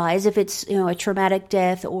dies, if it's, a traumatic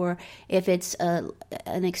death or if it's an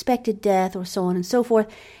unexpected death or so on and so forth.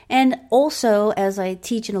 And also, as I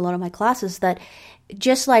teach in a lot of my classes, that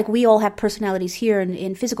just like we all have personalities here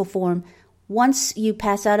in physical form, once you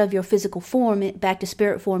pass out of your physical form back to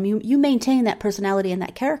spirit form, you maintain that personality and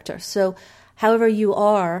that character. So however you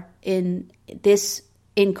are in this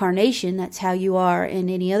incarnation, that's how you are in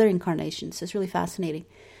any other incarnation. So it's really fascinating.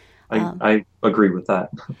 I agree with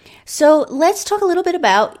that. So let's talk a little bit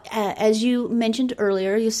about, as you mentioned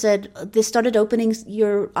earlier, you said this started opening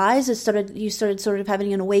your eyes. You started sort of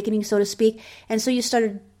having an awakening, so to speak. And so you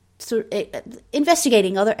started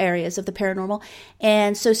investigating other areas of the paranormal.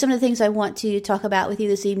 And so some of the things I want to talk about with you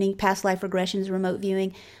this evening: past life regressions, remote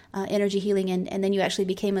viewing, energy healing, and then you actually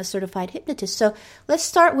became a certified hypnotist. So let's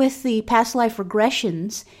start with the past life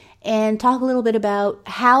regressions and talk a little bit about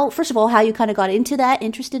how, first of all, how you kind of got into that,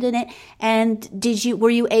 interested in it, and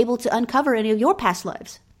were you able to uncover any of your past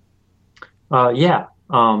lives? Yeah.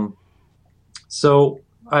 So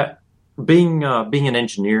being an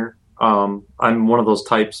engineer, I'm one of those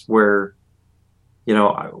types where,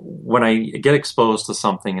 when I get exposed to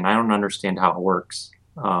something and I don't understand how it works,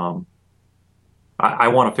 I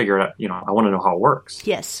want to figure it out. I want to know how it works.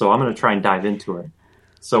 Yes. So I'm going to try and dive into it.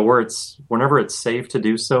 So whenever it's safe to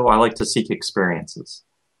do so, I like to seek experiences.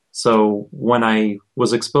 So when I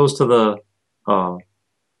was exposed to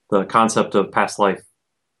the concept of past life,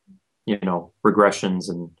 regressions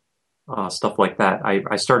and stuff like that,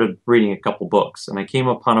 I started reading a couple books, and I came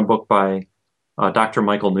upon a book by Dr.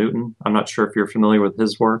 Michael Newton. I'm not sure if you're familiar with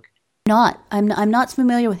his work. I'm not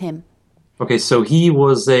familiar with him. Okay, so he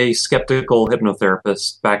was a skeptical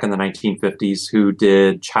hypnotherapist back in the 1950s who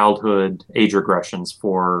did childhood age regressions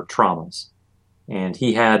for traumas. And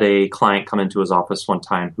he had a client come into his office one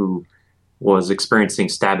time who was experiencing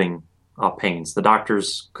stabbing pains. The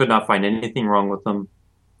doctors could not find anything wrong with him.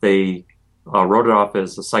 They wrote it off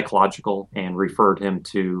as a psychological and referred him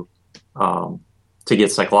to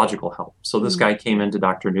get psychological help. So this guy came into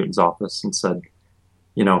Dr. Newton's office and said,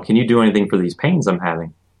 can you do anything for these pains I'm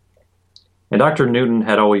having? And Dr. Newton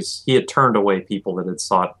had turned away people that had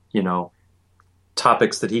sought,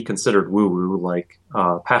 topics that he considered woo-woo, like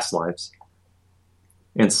past lives.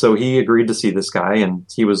 And so he agreed to see this guy, and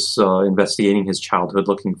he was investigating his childhood,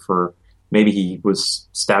 looking for maybe he was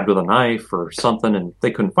stabbed with a knife or something, and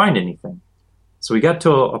they couldn't find anything. So we got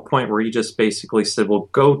to a point where he just basically said, well,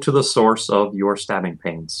 go to the source of your stabbing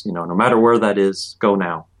pains. No matter where that is, go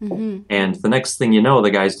now. Mm-hmm. And the next thing you know,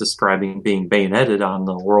 the guy's describing being bayoneted on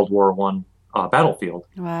the World War I battlefield.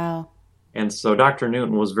 Wow. And so Dr.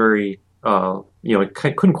 Newton was very,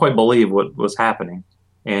 couldn't quite believe what was happening,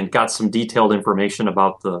 and got some detailed information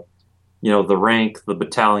about the rank, the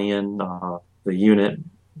battalion, the unit,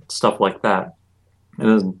 stuff like that.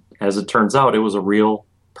 And as it turns out, it was a real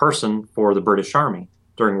person for the British Army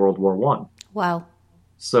during World War I. Wow.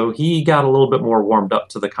 So he got a little bit more warmed up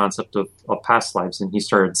to the concept of past lives, and he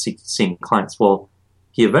started seeing clients. Well,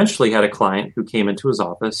 he eventually had a client who came into his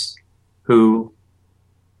office who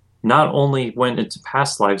not only went into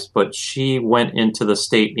past lives, but she went into the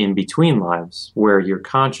state in between lives where you're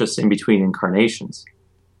conscious in between incarnations.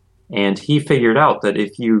 And he figured out that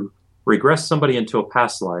if you regress somebody into a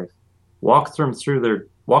past life, walk them through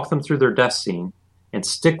their death scene, and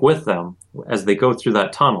stick with them as they go through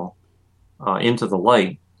that tunnel into the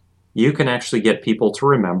light, you can actually get people to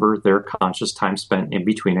remember their conscious time spent in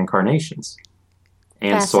between incarnations.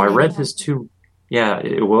 And so I read his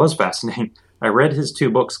it was fascinating. I read his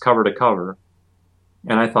 2 books cover to cover,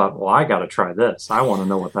 and I thought, well, I got to try this. I want to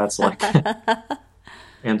know what that's like.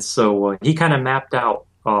 And so he kind of mapped out,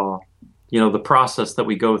 the process that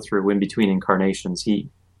we go through in between incarnations. He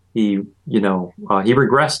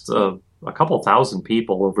regressed a couple thousand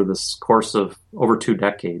people over this course of over 2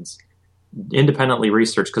 decades, independently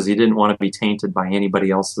researched because he didn't want to be tainted by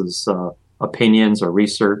anybody else's opinions or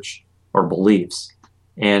research or beliefs.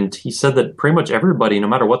 And he said that pretty much everybody, no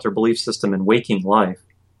matter what their belief system in waking life,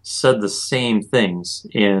 said the same things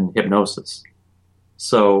in hypnosis.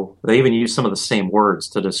 So they even use some of the same words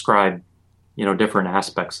to describe, different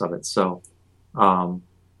aspects of it. So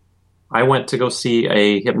I went to go see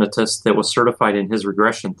a hypnotist that was certified in his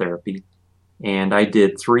regression therapy. And I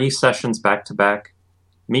did 3 sessions back to back,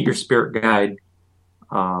 meet your spirit guide,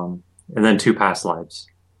 and then 2 past lives.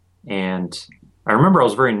 And I remember I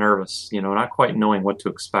was very nervous, not quite knowing what to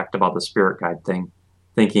expect about the spirit guide thing,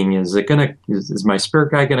 thinking, is my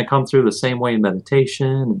spirit guide going to come through the same way in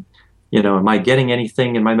meditation? Am I getting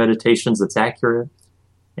anything in my meditations that's accurate?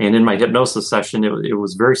 And in my hypnosis session, it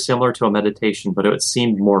was very similar to a meditation, but it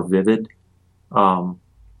seemed more vivid.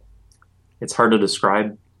 It's hard to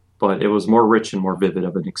describe, but it was more rich and more vivid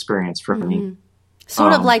of an experience for me.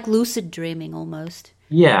 Sort of like lucid dreaming almost.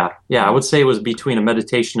 Yeah, I would say it was between a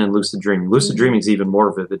meditation and lucid dreaming. Lucid dreaming is even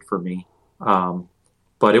more vivid for me,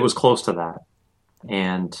 but it was close to that.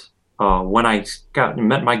 And when I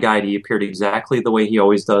met my guide, he appeared exactly the way he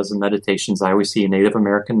always does in meditations. I always see a Native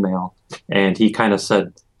American male, and he kind of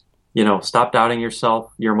said, stop doubting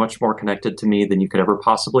yourself. You're much more connected to me than you could ever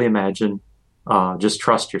possibly imagine. Just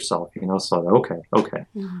trust yourself, So okay.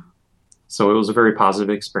 Mm-hmm. So it was a very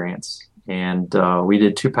positive experience, and we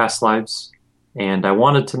did 2 past lives. And I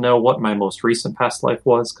wanted to know what my most recent past life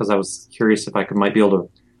was because I was curious if I might be able to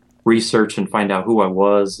research and find out who I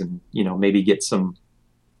was and, maybe get some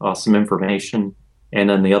information. And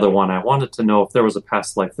then the other one, I wanted to know if there was a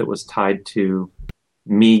past life that was tied to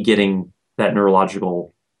me getting that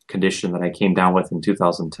neurological condition that I came down with in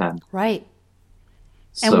 2010. Right.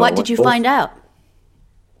 And what did you find out?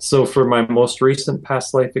 So for my most recent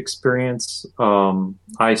past life experience,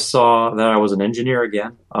 I saw that I was an engineer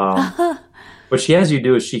again. What she has you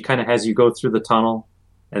do is she kind of has you go through the tunnel,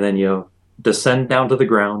 and then you descend down to the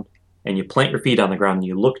ground, and you plant your feet on the ground, and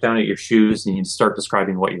you look down at your shoes, and you start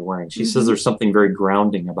describing what you're wearing. She says there's something very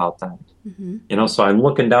grounding about that. So I'm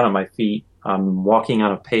looking down at my feet. I'm walking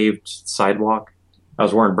on a paved sidewalk. I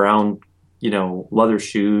was wearing brown, leather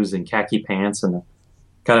shoes and khaki pants and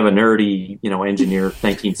kind of a nerdy, engineer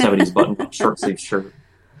 1970s button-up short sleeve shirt.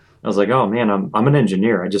 I was like, oh man, I'm an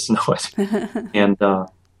engineer. I just know it.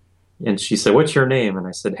 And she said, what's your name? And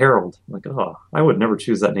I said, Harold. I'm like, oh, I would never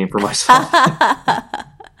choose that name for myself.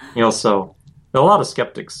 So a lot of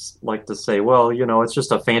skeptics like to say, well, it's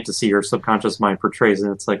just a fantasy your subconscious mind portrays.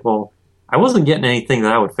 And it's like, well, I wasn't getting anything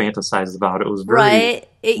that I would fantasize about. It was very, right.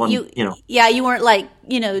 You weren't like,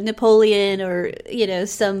 Napoleon or,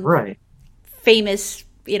 some famous,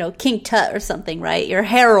 King Tut or something, right? You're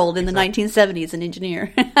Harold in the 1970s, an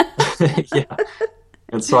engineer. Yeah.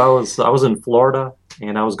 And so I was in Florida,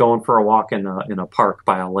 and I was going for a walk in a park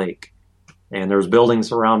by a lake, and there was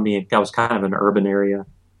buildings around me, and I was kind of in an urban area.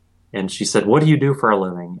 And she said, what do you do for a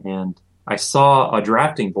living? And I saw a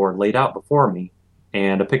drafting board laid out before me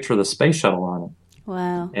and a picture of the space shuttle on it.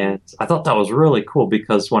 Wow. And I thought that was really cool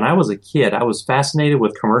because when I was a kid, I was fascinated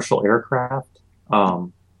with commercial aircraft.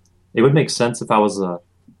 It would make sense if I was an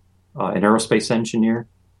aerospace engineer.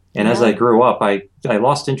 And as I grew up, I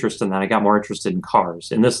lost interest in that. I got more interested in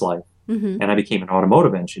cars in this life, and I became an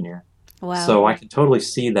automotive engineer. Wow. So I could totally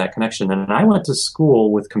see that connection. And I went to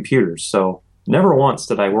school with computers, so never once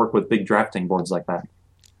did I work with big drafting boards like that.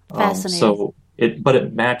 Fascinating. But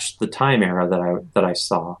it matched the time era that I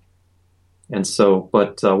saw. And so,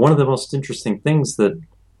 but one of the most interesting things that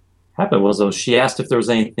happened was she asked if there was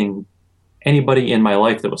anybody in my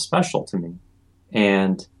life that was special to me,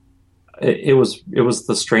 and it was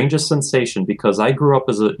the strangest sensation because I grew up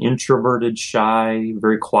as an introverted, shy,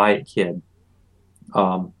 very quiet kid,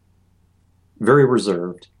 very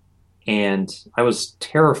reserved, and I was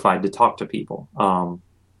terrified to talk to people.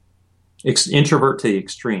 introvert to the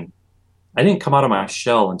extreme. I didn't come out of my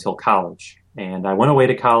shell until college. And I went away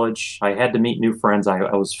to college. I had to meet new friends.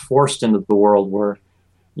 I was forced into the world where,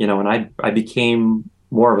 and I became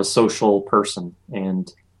more of a social person.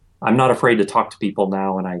 And I'm not afraid to talk to people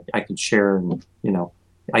now, and I can share, and,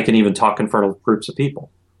 I can even talk in front of groups of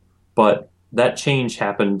people. But that change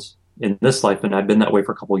happened in this life, and I've been that way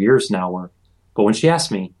for a couple of years now. But when she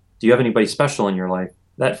asked me, do you have anybody special in your life?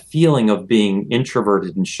 That feeling of being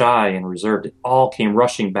introverted and shy and reserved, it all came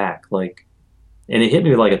rushing back, and it hit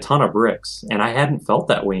me like a ton of bricks. And I hadn't felt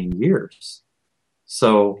that way in years.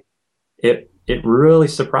 So it really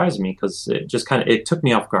surprised me, because it just it took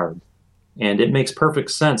me off guard. And it makes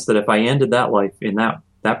perfect sense that if I ended that life in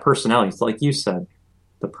that personality, it's like you said,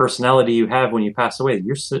 the personality you have when you pass away,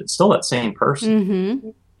 you're still that same person. Mm-hmm.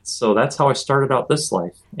 So that's how I started out this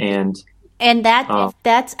life. And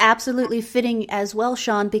that's absolutely fitting as well,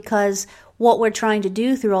 Sean, because what we're trying to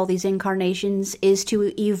do through all these incarnations is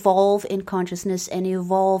to evolve in consciousness and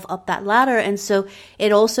evolve up that ladder. And so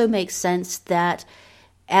it also makes sense that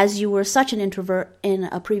as you were such an introvert in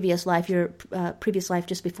a previous life, your previous life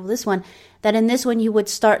just before this one, that in this one you would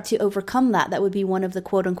start to overcome that. That would be one of the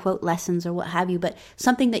quote-unquote lessons or what have you, but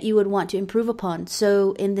something that you would want to improve upon.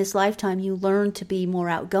 So in this lifetime, you learn to be more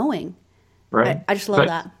outgoing. Right. I just love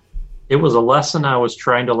that. It was a lesson I was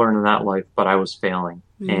trying to learn in that life, but I was failing.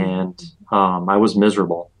 And I was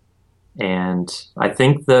miserable. And I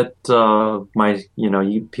think that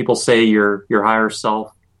people say your higher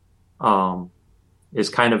self is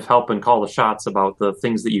kind of helping call the shots about the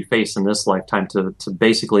things that you face in this lifetime to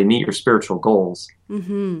basically meet your spiritual goals.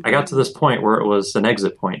 Mm-hmm. I got to this point where it was an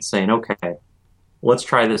exit point, saying, okay, let's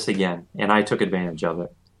try this again. And I took advantage of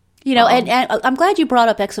it. And I'm glad you brought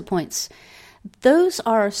up exit points. Those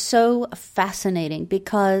are so fascinating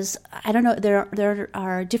because, I don't know, there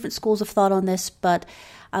are different schools of thought on this, but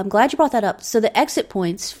I'm glad you brought that up. So the exit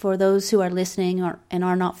points, for those who are listening and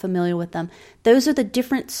are not familiar with them, those are the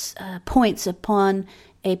different points upon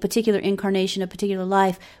a particular incarnation, a particular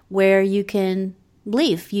life, where you can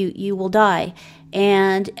leave, you will die.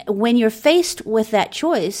 And when you're faced with that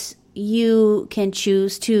choice, you can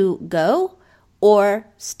choose to go or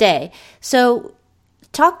stay. So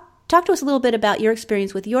talk to us a little bit about your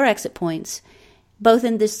experience with your exit points, both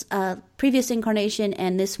in this previous incarnation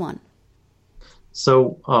and this one.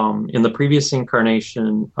 So in the previous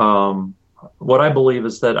incarnation, what I believe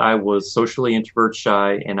is that I was socially introvert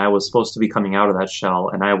shy, and I was supposed to be coming out of that shell,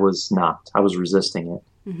 and I was not. I was resisting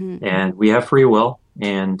it. Mm-hmm. And we have free will,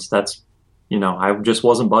 and that's, I just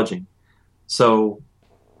wasn't budging. So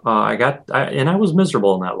I was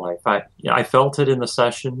miserable in that life. I felt it in the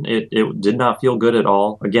session. It did not feel good at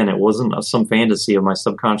all. Again, it wasn't some fantasy of my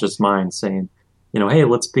subconscious mind saying, hey,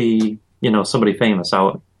 let's be, somebody famous.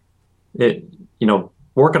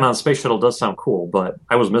 Working on a space shuttle does sound cool, but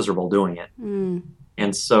I was miserable doing it. Mm.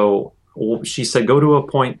 And so she said, go to a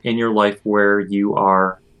point in your life where you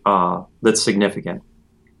are, that's significant.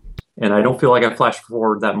 And I don't feel like I flashed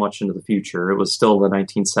forward that much into the future. It was still the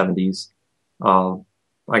 1970s.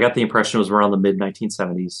 I got the impression it was around the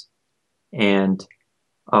mid-1970s. And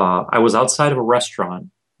I was outside of a restaurant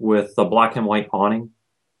with a black and white awning.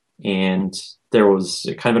 And there was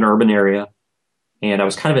kind of an urban area. And I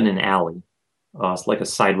was kind of in an alley. It's like a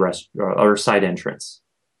side side entrance.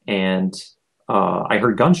 And I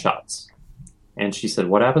heard gunshots. And she said,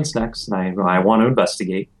 what happens next? And I want to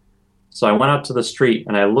investigate. So I went out to the street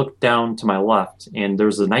and I looked down to my left, and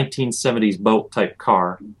there's a 1970s boat type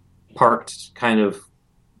car parked kind of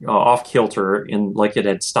off kilter, in like it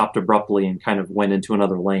had stopped abruptly and kind of went into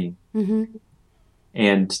another lane. Mm-hmm.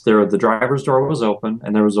 And the driver's door was open,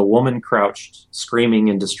 and there was a woman crouched screaming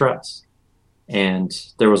in distress. And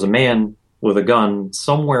there was a man with a gun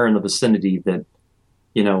somewhere in the vicinity that,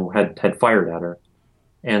 had fired at her.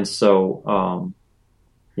 And so,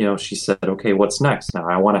 she said, okay, what's next? Now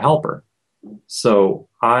I want to help her. So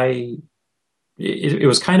it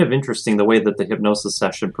was kind of interesting the way that the hypnosis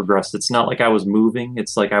session progressed. It's not like I was moving.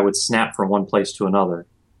 It's like I would snap from one place to another.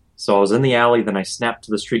 So I was in the alley, then I snapped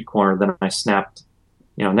to the street corner, then I snapped,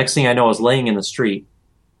 next thing I know, I was laying in the street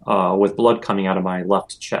with blood coming out of my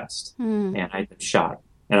left chest. And I'd been shot,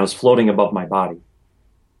 and I was floating above my body.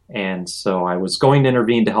 And so I was going to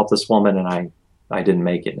intervene to help this woman, and I didn't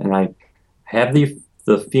make it. And I have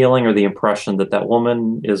the feeling or the impression that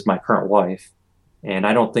woman is my current wife. And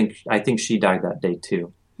I think she died that day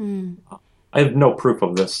too. I have no proof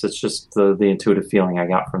of this. It's just the intuitive feeling I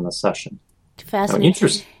got from the session.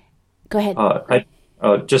 Fascinating. Go ahead.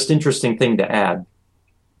 Just interesting thing to add.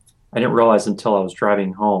 I didn't realize until I was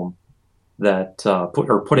driving home that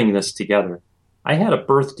putting this together, I had a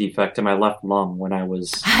birth defect in my left lung when I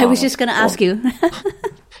was. I was just going to ask you.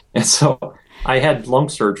 And so I had lung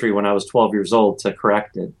surgery when I was 12 years old to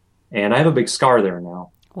correct it. And I have a big scar there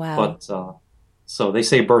now. Wow. But so they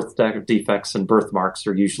say birth defects and birthmarks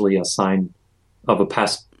are usually a sign of a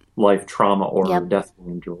past life trauma or death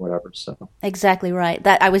wound or whatever. So exactly right.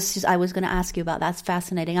 That I was going to ask you about. That's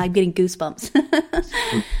fascinating. I'm getting goosebumps.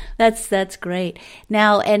 That's great.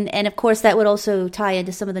 Now, and of course that would also tie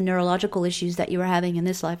into some of the neurological issues that you were having in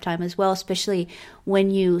this lifetime as well, especially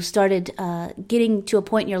when you started getting to a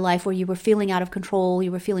point in your life where you were feeling out of control,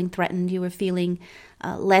 you were feeling threatened, you were feeling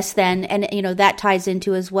less than, and that ties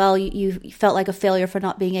into as well. You felt like a failure for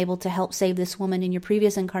not being able to help save this woman in your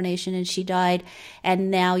previous incarnation, and she died,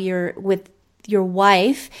 and now you're with your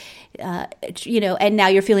wife, and now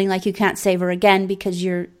you're feeling like you can't save her again because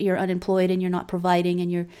you're unemployed and you're not providing,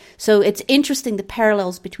 and so it's interesting the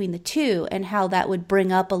parallels between the two and how that would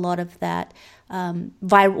bring up a lot of that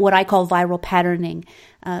what I call viral patterning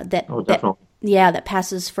definitely. that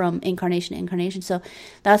passes from incarnation to incarnation. So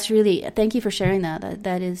that's really, thank you for sharing that.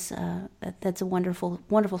 That's a wonderful,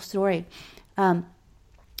 wonderful story.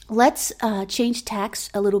 Let's change tacks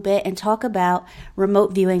a little bit and talk about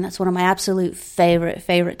remote viewing. That's one of my absolute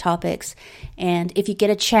favorite topics. And if you get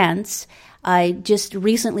a chance, I just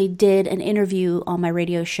recently did an interview on my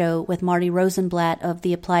radio show with Marty Rosenblatt of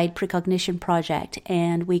the Applied Precognition Project,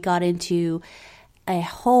 and we got into a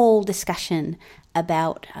whole discussion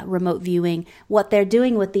about remote viewing. What they're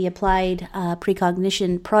doing with the Applied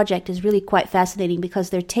Precognition Project is really quite fascinating because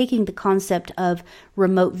they're taking the concept of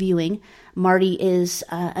remote viewing. Marty is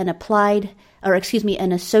an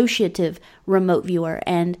associative remote viewer,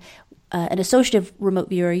 and an associative remote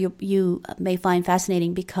viewer you may find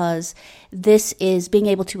fascinating because this is being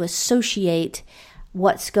able to associate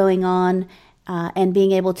what's going on and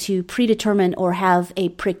being able to predetermine or have a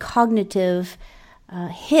precognitive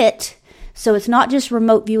hit. So it's not just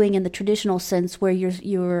remote viewing in the traditional sense where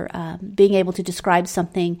you're being able to describe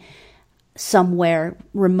something somewhere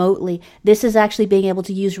remotely. This is actually being able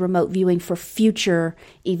to use remote viewing for future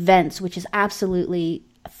events, which is absolutely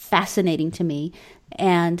fascinating to me.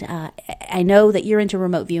 And I know that you're into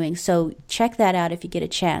remote viewing, so check that out if you get a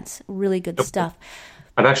chance. Really good stuff.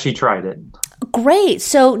 I've actually tried it. Great.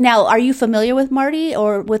 So now, are you familiar with Marty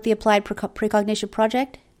or with the Applied Precognition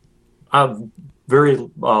Project? Very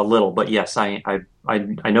little, but yes, I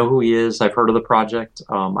know who he is. I've heard of the project.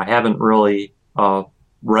 I haven't really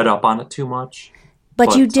read up on it too much.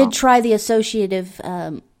 But you did try the associative.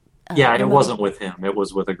 Yeah, it wasn't with him. It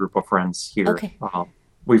was with a group of friends here. Okay.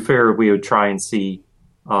 We figured we would try and see,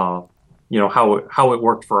 how it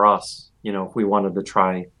worked for us. If we wanted to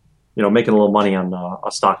try, making a little money on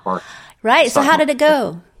a stock market. Right. So how did it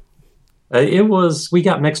go? We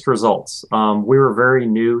got mixed results. We were very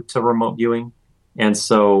new to remote viewing, and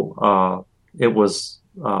so it was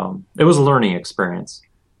a learning experience.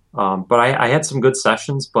 But I had some good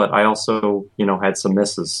sessions, but I also, had some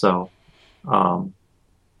misses. So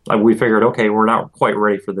we figured, okay, we're not quite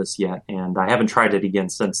ready for this yet, and I haven't tried it again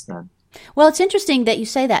since then. Well, it's interesting that you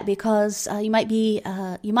say that because you might be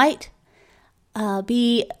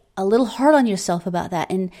a little hard on yourself about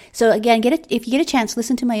that. And so again, if you get a chance,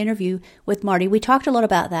 listen to my interview with Marty. We talked a lot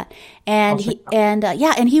about that. And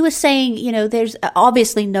he was saying, there's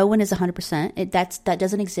obviously no one is 100%. That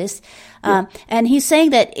doesn't exist. Yeah. And he's saying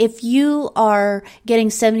that if you are getting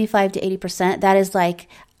 75 to 80%, that is like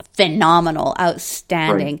phenomenal,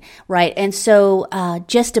 outstanding, right? And so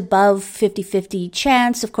just above 50-50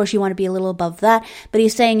 chance, of course you want to be a little above that, but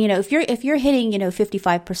he's saying, if you're hitting,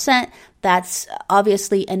 55%, that's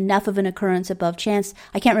obviously enough of an occurrence above chance.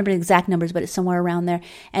 I can't remember the exact numbers, but it's somewhere around there.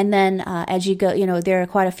 And then as you go, there are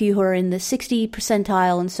quite a few who are in the 60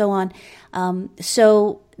 percentile and so on.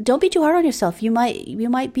 So don't be too hard on yourself. You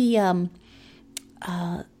might be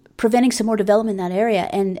preventing some more development in that area,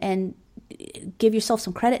 and give yourself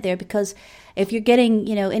some credit there, because if you're getting,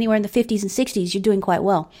 anywhere in the 50s and 60s, you're doing quite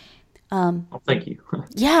well. Thank you.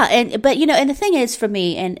 Yeah. And the thing is for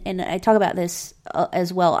me, and I talk about this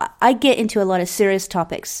as well, I get into a lot of serious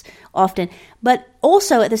topics often, but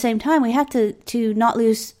also at the same time, we have to not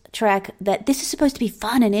lose track that this is supposed to be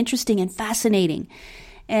fun and interesting and fascinating.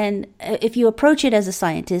 And if you approach it as a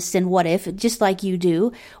scientist, and what if, just like you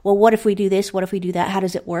do, well, what if we do this? What if we do that? How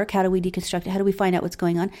does it work? How do we deconstruct it? How do we find out what's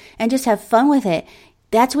going on? And just have fun with it.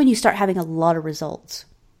 That's when you start having a lot of results.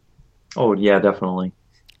 Oh, yeah, definitely.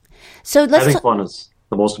 So I think fun is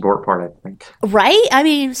the most important part, I think. Right? I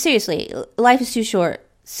mean, seriously, life is too short.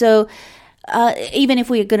 So even if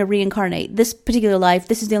we are going to reincarnate, this particular life,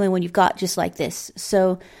 this is the only one you've got just like this.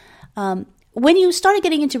 So when you started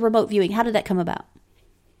getting into remote viewing, how did that come about?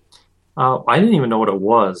 I didn't even know what it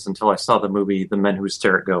was until I saw the movie The Men Who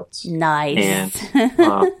Stare at Goats. Nice.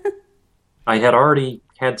 And I had already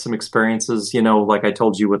had some experiences, like I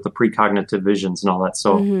told you with the precognitive visions and all that.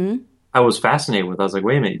 So I was fascinated with it. I was like,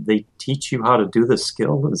 wait a minute, they teach you how to do this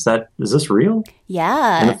skill? Is this real?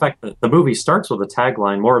 Yeah. And in fact, the movie starts with a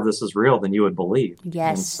tagline, more of this is real than you would believe.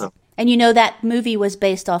 Yes. And that movie was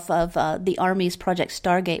based off of the Army's Project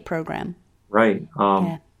Stargate program. Right.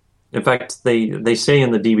 Yeah. In fact, they say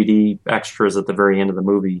in the DVD extras at the very end of the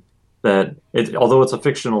movie that although it's a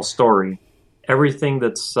fictional story, everything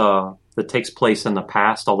that takes place in the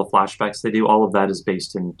past, all the flashbacks they do, all of that is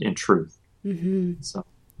based in truth. Mm-hmm. So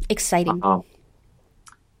exciting.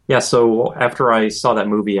 So after I saw that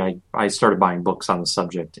movie, I started buying books on the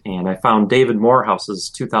subject, and I found David Morehouse's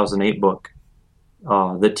 2008 book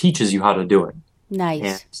that teaches you how to do it.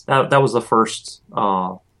 Nice. And that was the first.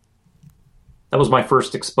 That was my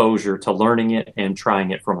first exposure to learning it and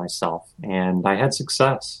trying it for myself, and I had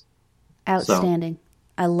success. Outstanding.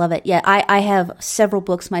 I love it. Yeah, I have several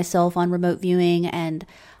books myself on remote viewing, and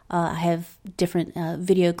I have different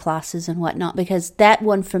video classes and whatnot, because that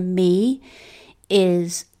one for me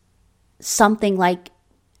is something like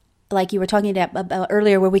you were talking about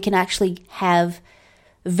earlier, where we can actually have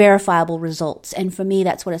verifiable results. And for me,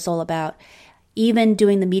 that's what it's all about. Even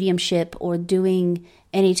doing the mediumship or doing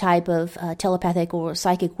any type of telepathic or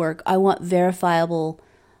psychic work, I want verifiable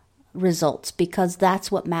results, because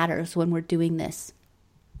that's what matters when we're doing this.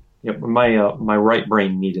 Yep, my right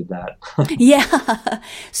brain needed that. Yeah.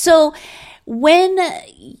 So when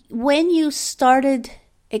you started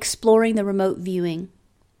exploring the remote viewing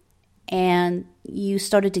and you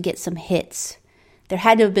started to get some hits, there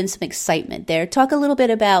had to have been some excitement there. Talk a little bit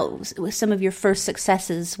about some of your first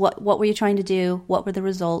successes. What were you trying to do? What were the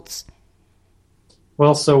results?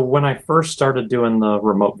 Well, so when I first started doing the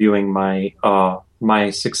remote viewing, my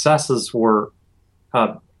successes were,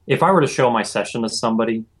 if I were to show my session to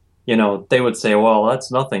somebody, they would say, well,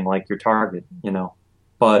 that's nothing like your target,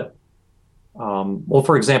 But,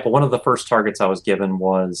 for example, one of the first targets I was given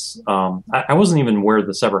was, I wasn't even aware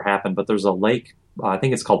this ever happened, but there's a lake, I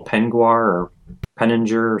think it's called Penguar or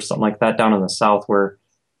Penninger or something like that down in the south, where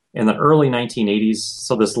in the early 1980s,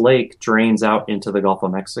 so this lake drains out into the Gulf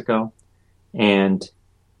of Mexico, and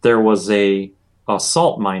there was a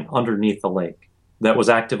salt mine underneath the lake that was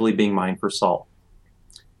actively being mined for salt.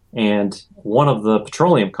 And one of the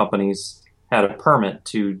petroleum companies had a permit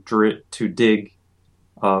to dig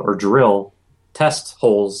or drill test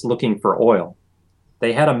holes looking for oil.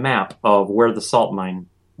 They had a map of where the salt mine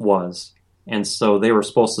was, and so they were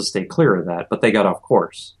supposed to stay clear of that, but they got off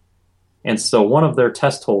course. And so one of their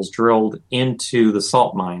test holes drilled into the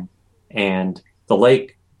salt mine, and the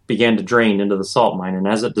lake began to drain into the salt mine. And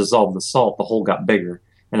as it dissolved the salt, the hole got bigger.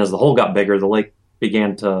 And as the hole got bigger, the lake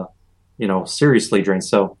began to, seriously drain.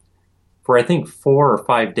 So for, I think, 4 or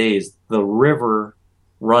 5 days, the river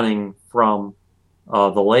running from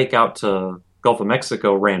the lake out to Gulf of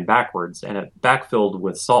Mexico ran backwards, and it backfilled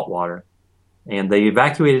with salt water. And they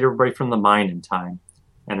evacuated everybody from the mine in time.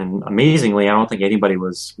 And amazingly, I don't think anybody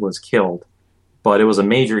was killed, but it was a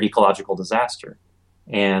major ecological disaster.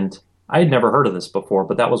 And I had never heard of this before,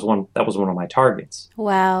 but that was one of my targets.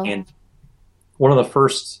 Wow. And one of the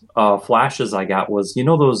first flashes I got was,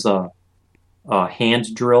 those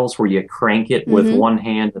hand drills where you crank it with one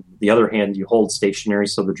hand, and the other hand you hold stationary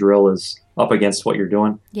so the drill is up against what you're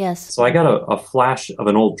doing? Yes. So I got a flash of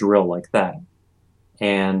an old drill like that.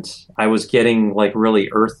 And I was getting like really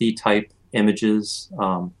earthy type images.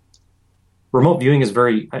 Remote viewing is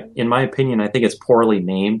very, in my opinion, I think it's poorly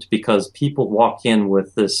named, because people walk in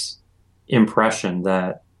with this impression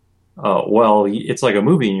that, it's like a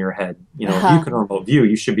movie in your head. If you can remote view,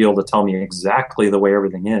 you should be able to tell me exactly the way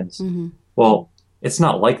everything is. Mm-hmm. Well, it's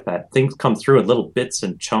not like that. Things come through in little bits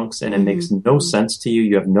and chunks, and it makes no sense to you.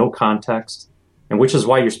 You have no context, and which is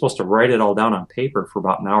why you're supposed to write it all down on paper for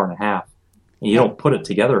about an hour and a half, and you don't put it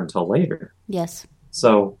together until later. Yes.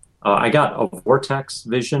 So I got a vortex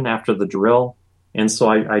vision after the drill, and so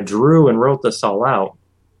I drew and wrote this all out,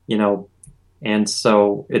 and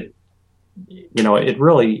so it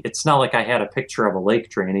really, it's not like I had a picture of a lake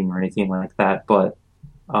draining or anything like that, but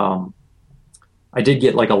I did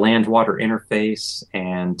get like a land-water interface,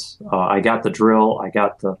 and I got the drill,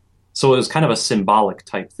 so it was kind of a symbolic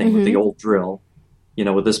type thing with the old drill,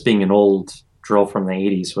 with this being an old drill from the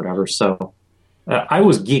 80s, whatever. So I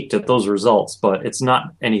was geeked at those results, but it's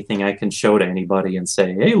not anything I can show to anybody and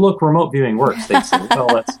say, hey, look, remote viewing works. They'd say, well,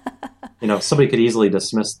 that's, somebody could easily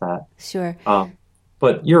dismiss that. Sure.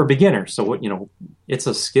 But you're a beginner, so it's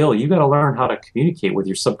a skill. You got to learn how to communicate with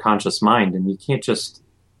your subconscious mind, and you can't just,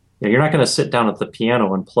 you're not going to sit down at the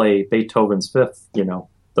piano and play Beethoven's Fifth,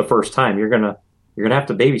 the first time. You're gonna have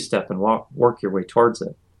to baby step and work your way towards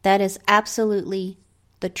it. That is absolutely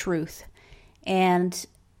the truth. And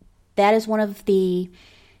that is one of the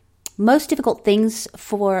most difficult things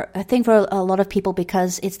for a lot of people,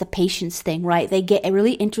 because it's the patience thing, right? They get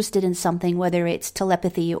really interested in something, whether it's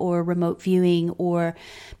telepathy or remote viewing or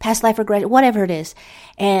past life regression, whatever it is.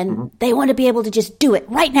 And they want to be able to just do it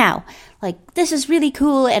right now. Like, this is really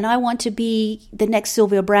cool, and I want to be the next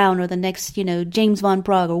Sylvia Browne or the next, James Van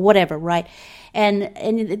Praagh or whatever, right? And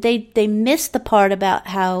they miss the part about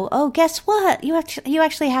how, oh, guess what? You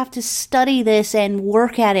actually have to study this and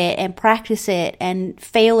work at it and practice it and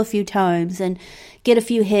fail a few times and get a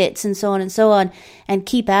few hits and so on and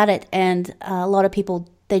keep at it. And a lot of people,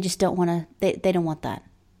 they just don't want to. They don't want that.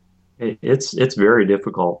 It's very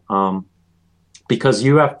difficult because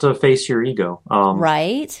you have to face your ego.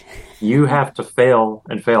 Right. You have to fail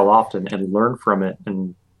and fail often and learn from it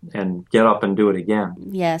and get up and do it again.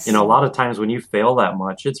 Yes. A lot of times when you fail that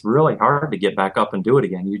much, it's really hard to get back up and do it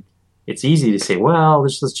again. It's easy to say, well,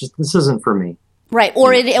 this isn't for me. Right.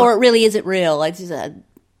 Or it really isn't real. It's just,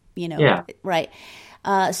 Yeah. Right.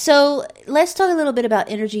 So let's talk a little bit about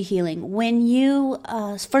energy healing. When you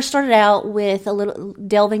first started out with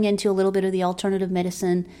delving into a little bit of the alternative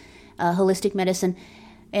medicine, holistic medicine,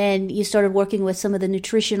 and you started working with some of the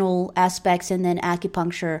nutritional aspects and then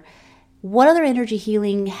acupuncture, what other energy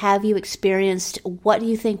healing have you experienced? What do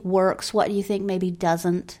you think works? What do you think maybe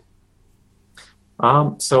doesn't?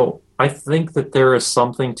 So I think that there is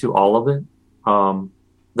something to all of it.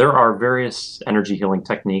 There are various energy healing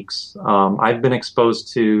techniques. I've been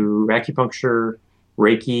exposed to acupuncture,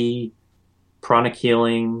 Reiki, pranic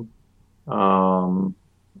healing. I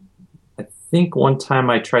think one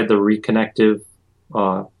time I tried the reconnective.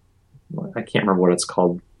 I can't remember what it's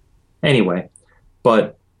called. Anyway,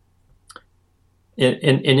 but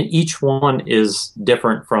in each one is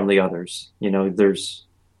different from the others. There's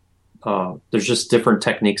just different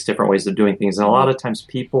techniques, different ways of doing things, and a lot of times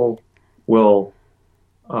people will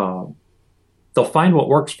they'll find what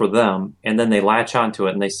works for them, and then they latch onto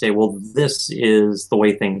it and they say, well, this is the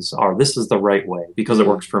way things are. This is the right way because it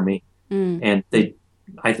works for me. And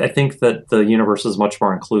I think that the universe is much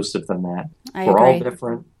more inclusive than that. We're all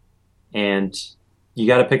different, and you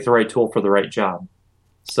got to pick the right tool for the right job.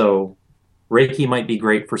 So Reiki might be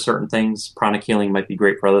great for certain things. Pranic healing might be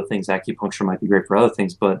great for other things. Acupuncture might be great for other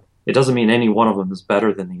things, but it doesn't mean any one of them is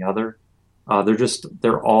better than the other.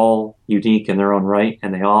 They're all unique in their own right,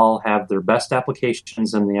 and they all have their best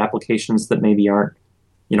applications and the applications that maybe aren't,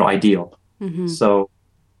 ideal. So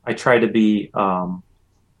I try to be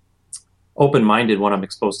open-minded when I'm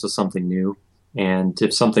exposed to something new. And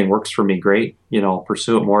if something works for me, great, I'll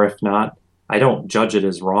pursue it more. If not, I don't judge it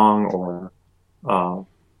as wrong or,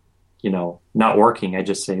 not working. I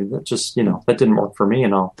just say that that didn't work for me,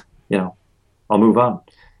 and I'll move on.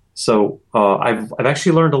 So I've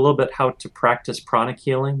actually learned a little bit how to practice pranic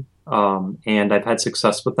healing, and I've had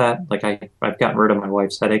success with that. Like I've gotten rid of my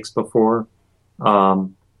wife's headaches before.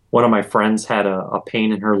 One of my friends had a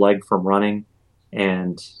pain in her leg from running,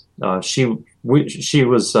 and she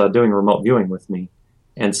was doing remote viewing with me,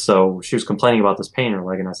 and so she was complaining about this pain in her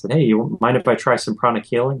leg, and I said, "Hey, you mind if I try some pranic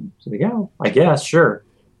healing?" She said, "Yeah, I guess, sure."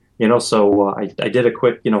 So I did a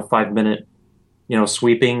quick 5-minute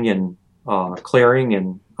sweeping and clearing,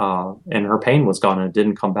 and her pain was gone and it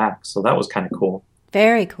didn't come back. So that was kind of cool.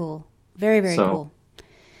 Very cool. Very, very cool.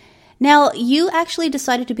 Now, you actually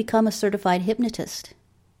decided to become a certified hypnotist.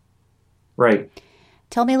 Right.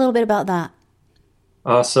 Tell me a little bit about that.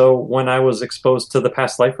 So when I was exposed to the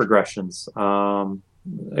past life regressions,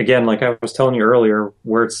 again, like I was telling you earlier,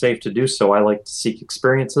 where it's safe to do so, I like to seek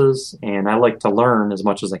experiences and I like to learn as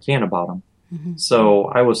much as I can about them. So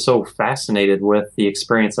I was so fascinated with the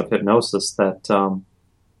experience of hypnosis that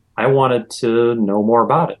I wanted to know more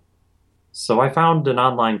about it. So I found an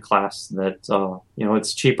online class that,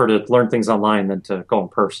 it's cheaper to learn things online than to go in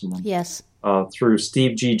person. Yes. Through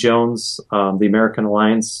Steve G. Jones, the American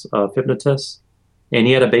Alliance of Hypnotists. And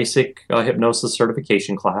he had a basic hypnosis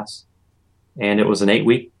certification class. And it was an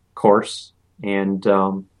 8-week course. And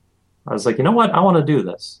I was like, you know what? I want to do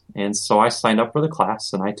this. And so I signed up for the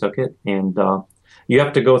class and I took it. And you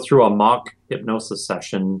have to go through a mock hypnosis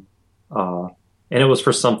session. And it was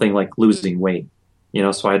for something like losing weight.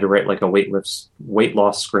 So I had to write like a weight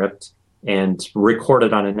loss script and record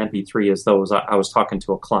it on an MP3 as though I was talking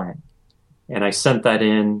to a client. And I sent that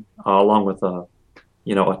in along with a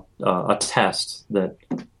test that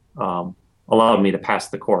allowed me to pass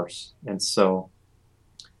the course. And so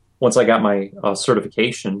once I got my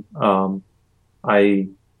certification, I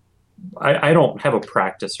I don't have a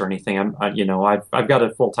practice or anything. I've got a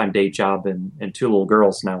full-time day job and two little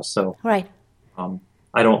girls now, so Right.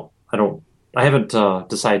 I haven't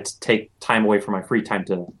decided to take time away from my free time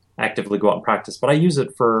to actively go out and practice, but I use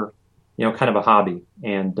it for, kind of a hobby.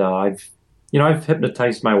 And I've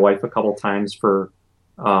hypnotized my wife a couple times for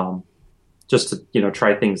just to,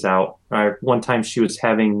 try things out. One time she was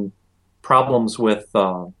having problems with,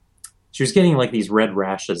 she was getting like these red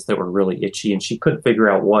rashes that were really itchy, and she couldn't figure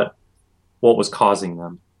out what was causing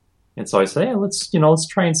them. And so I said, hey, let's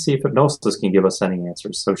try and see if hypnosis can give us any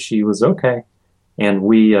answers. So she was okay. And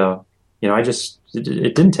we, it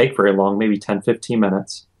didn't take very long, maybe 10, 15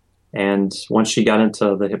 minutes. And once she got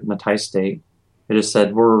into the hypnotized state, it just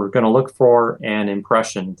said, we're going to look for an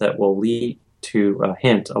impression that will lead to a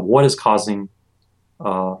hint of what is causing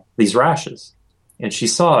these rashes. And she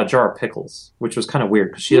saw a jar of pickles, which was kind of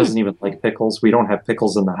weird because she doesn't even like pickles. We don't have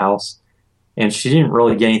pickles in the house. And she didn't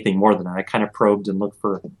really get anything more than that. I kind of probed and looked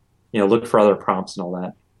for other prompts and all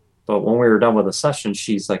that. But when we were done with the session,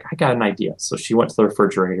 she's like, I got an idea. So she went to the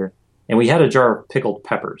refrigerator, and we had a jar of pickled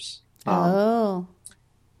peppers.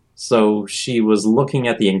 So she was looking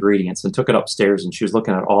at the ingredients and took it upstairs, and she was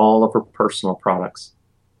looking at all of her personal products.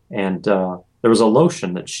 And there was a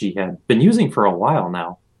lotion that she had been using for a while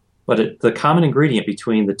now, but the common ingredient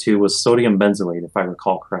between the two was sodium benzoate, if I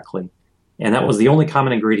recall correctly. And that was the only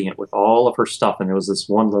common ingredient with all of her stuff, and it was this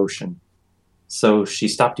one lotion. So she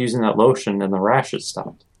stopped using that lotion, and the rashes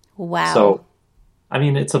stopped. Wow. So, I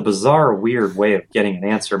mean, it's a bizarre, weird way of getting an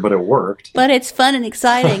answer, but it worked. But it's fun and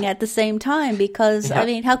exciting at the same time because, Yeah. I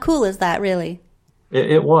mean, how cool is that, really?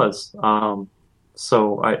 It was.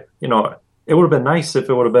 So it would have been nice if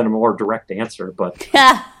it would have been a more direct answer, but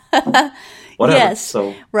whatever. Yes,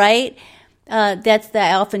 So right?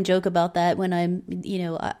 I often joke about that when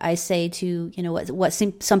I say to, what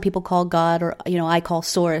some people call God, or, I call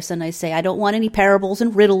Source, and I say, I don't want any parables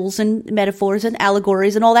and riddles and metaphors and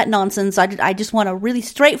allegories and all that nonsense. I just want a really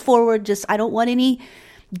straightforward, I don't want any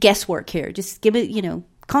guesswork here. Just give it,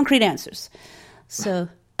 concrete answers. So,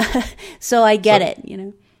 so I get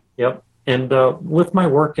it, Yep. And with my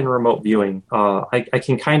work in remote viewing, I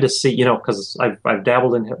can kind of see, because I've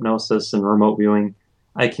dabbled in hypnosis and remote viewing,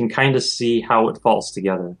 I can kind of see how it falls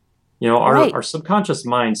together. Right. Our subconscious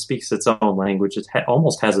mind speaks its own language. It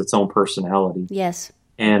almost has its own personality. Yes.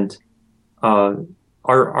 And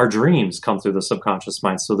our dreams come through the subconscious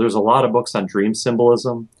mind. So there's a lot of books on dream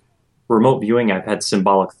symbolism. Remote viewing, I've had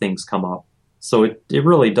symbolic things come up. So it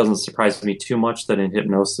really doesn't surprise me too much that in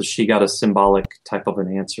hypnosis, she got a symbolic type of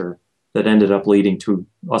an answer that ended up leading to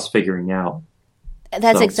us figuring out.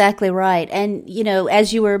 That's exactly right. And,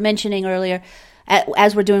 as you were mentioning earlier,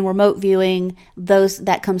 as we're doing remote viewing,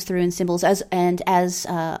 that comes through in symbols. As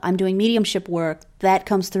I'm doing mediumship work, that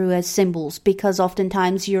comes through as symbols, because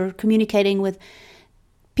oftentimes you're communicating with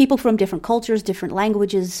people from different cultures, different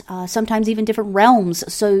languages, sometimes even different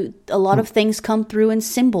realms. So a lot of things come through in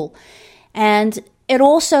symbol. And it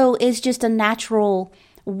also is just a natural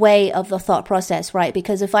way of the thought process, right?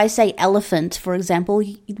 Because if I say elephant, for example,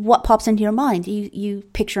 what pops into your mind? You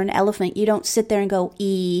picture an elephant. You don't sit there and go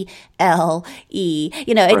E-L-E.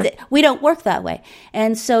 Right. We don't work that way.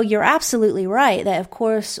 And so you're absolutely right that, of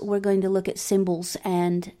course, we're going to look at symbols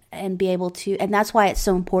and be able to, and that's why it's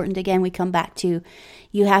so important. Again, we come back to,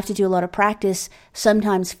 you have to do a lot of practice.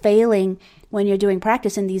 Sometimes failing when you're doing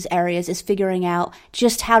practice in these areas is figuring out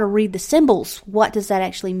just how to read the symbols. What does that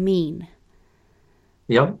actually mean?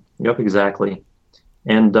 Yep, exactly.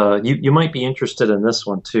 And you might be interested in this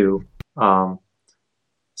one too.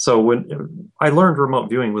 So when I learned remote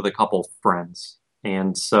viewing with a couple friends,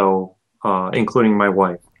 and so including my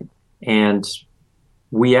wife, and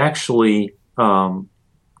we actually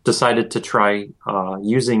decided to try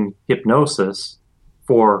using hypnosis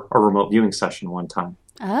for a remote viewing session one time,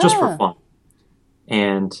 just for fun.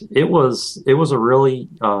 And it was a really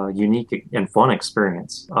unique and fun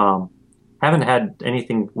experience. Haven't had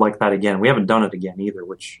anything like that again. We haven't done it again either,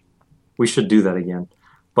 which we should do that again.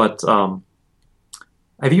 But are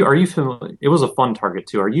you familiar? It was a fun target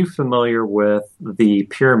too. Are you familiar with the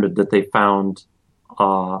pyramid that they found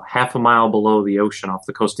half a mile below the ocean off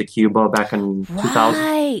the coast of Cuba back in 2000?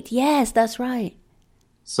 Right. Yes, that's right.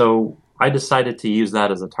 So I decided to use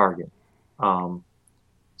that as a target. And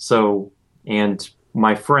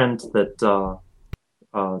my friend that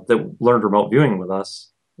learned remote viewing with us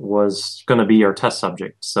was going to be our test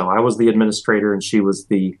subject. So I was the administrator and she was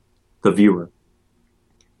the viewer.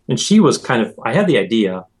 And she was I had the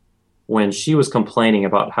idea when she was complaining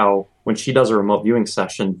about how when she does a remote viewing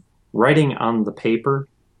session, writing on the paper,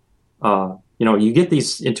 you get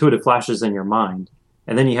these intuitive flashes in your mind,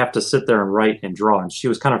 and then you have to sit there and write and draw. And she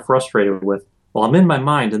was kind of frustrated with, well, I'm in my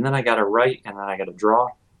mind, and then I got to write, and then I got to draw.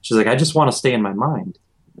 She's like, I just want to stay in my mind.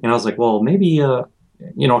 And I was like, well, maybe,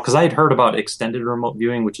 because I had heard about extended remote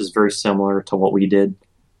viewing, which is very similar to what we did.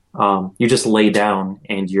 You just lay down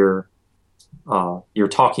and you're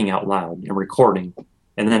talking out loud and recording.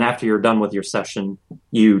 And then after you're done with your session,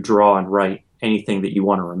 you draw and write anything that you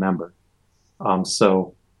want to remember.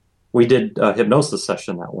 So we did a hypnosis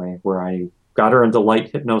session that way, where I got her into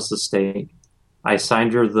light hypnosis state. I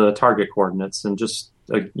assigned her the target coordinates, and just,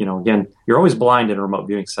 again, you're always blind in a remote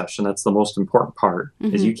viewing session. That's the most important part,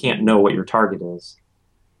 is you can't know what your target is.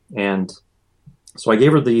 And so I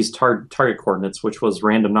gave her these target coordinates, which was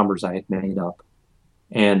random numbers I had made up.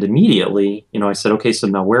 And immediately, I said, okay, so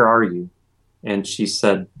now where are you? And she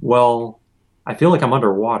said, well, I feel like I'm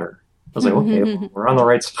underwater. I was like, okay, well, we're on the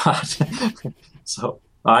right spot. So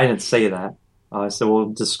I didn't say that. I said, well,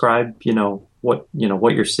 describe, what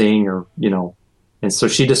you're seeing, or, and so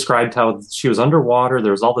she described how she was underwater.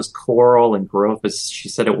 There was all this coral and growth. She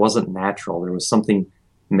said it wasn't natural. There was something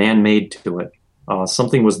man-made to it.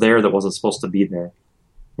 Something was there that wasn't supposed to be there.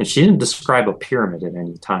 And she didn't describe a pyramid at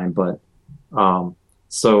any time, but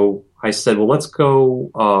so I said, well, let's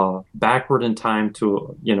go backward in time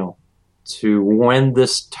to when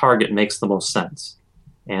this target makes the most sense.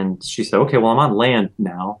 And she said, okay, well, I'm on land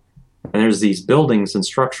now, and there's these buildings and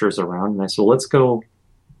structures around. And I said, well,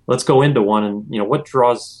 let's go into one, and what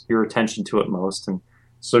draws your attention to it most? And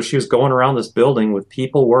so she was going around this building with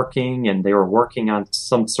people working, and they were working on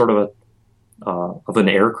some sort of an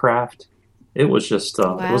aircraft. It was just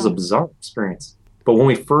It was a bizarre experience. But when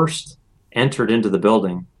we first entered into the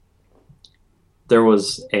building, there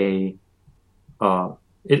was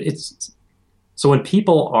so when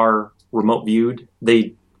people are remote viewed,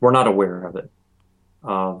 they were not aware of it.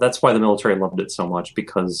 That's why the military loved it so much,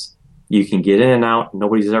 because you can get in and out.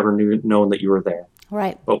 Nobody's ever known that you were there.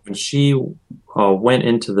 Right. But when she went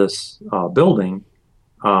into this building,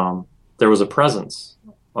 there was a presence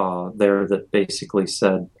there that basically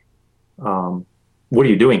said, what are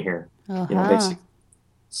you doing here? Basically.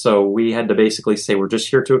 So we had to basically say, we're just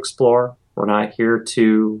here to explore. We're not here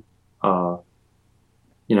to,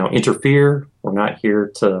 interfere. We're not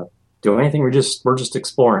here to do anything. We're just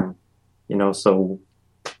exploring, so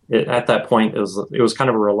at that point, it was kind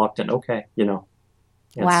of a reluctant, okay, And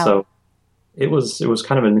wow. So it was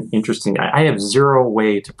kind of an interesting, I have zero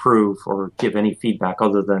way to prove or give any feedback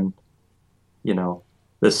other than,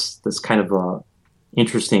 this kind of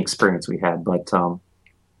interesting experience we had. But,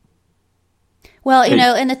 well,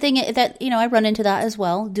 and the thing that, I run into that as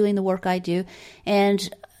well, doing the work I do. And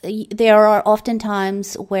there are often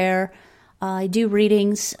times where I do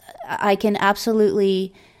readings. I can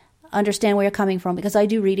absolutely understand where you're coming from, because I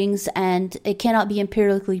do readings and it cannot be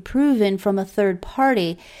empirically proven from a third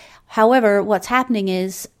party. However, what's happening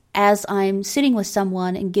is, as I'm sitting with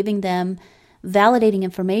someone and giving them validating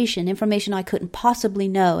information I couldn't possibly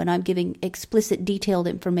know, and I'm giving explicit, detailed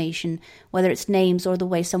information, whether it's names or the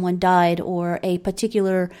way someone died or a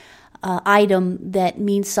particular item that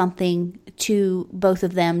means something to both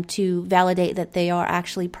of them to validate that they are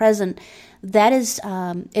actually present. That is,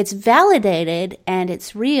 it's validated and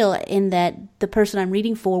it's real in that the person I'm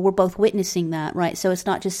reading for, we're both witnessing that, right? So it's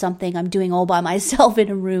not just something I'm doing all by myself in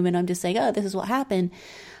a room and I'm just saying, oh, this is what happened.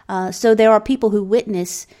 So there are people who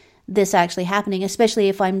witness this actually happening, especially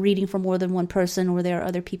if I'm reading for more than one person or there are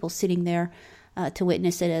other people sitting there to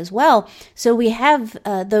witness it as well. So we have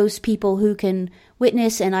those people who can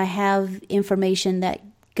witness, and I have information that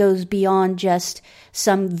goes beyond just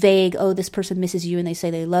some vague, oh, this person misses you and they say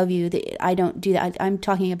they love you. I don't do that. I'm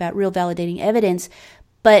talking about real validating evidence.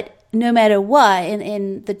 But no matter what,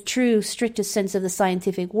 in the true, strictest sense of the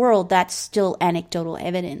scientific world, that's still anecdotal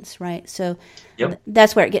evidence, right? So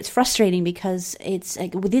that's where it gets frustrating, because it's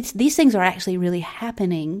like, these things are actually really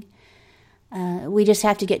happening. We just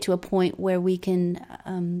have to get to a point where we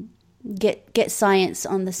can get science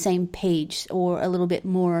on the same page, or a little bit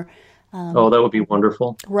more. That would be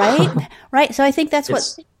wonderful. Right? Right. So I think that's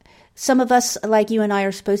what some of us, like you and I,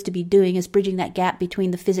 are supposed to be doing, is bridging that gap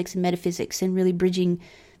between the physics and metaphysics, and really bridging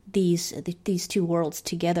these two worlds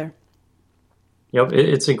together.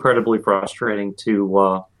 It's incredibly frustrating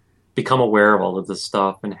to become aware of all of this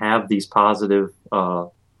stuff and have these positive,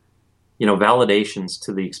 validations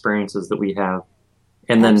to the experiences that we have,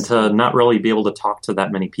 and then to not really be able to talk to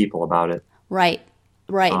that many people about it. Right,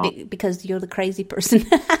 because you're the crazy person.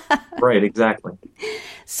 Right, exactly.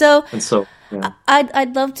 So yeah.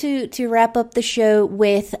 I'd love to wrap up the show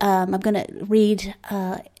with I'm going to read.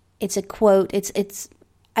 It's a quote. It's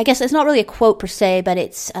I guess it's not really a quote per se, but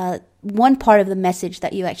it's one part of the message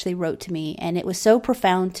that you actually wrote to me, and it was so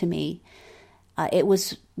profound to me. It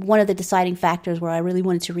was one of the deciding factors where I really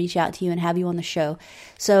wanted to reach out to you and have you on the show.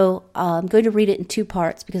 So I'm going to read it in two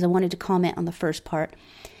parts because I wanted to comment on the first part.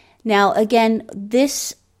 Now, again,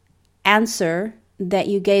 this answer that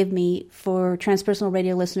you gave me for Transpersonal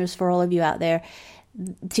Radio listeners, for all of you out there,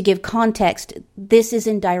 to give context, this is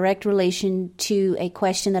in direct relation to a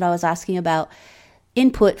question that I was asking about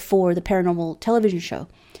input for the paranormal television show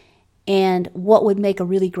and what would make a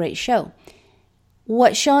really great show.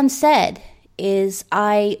 What Sean said is,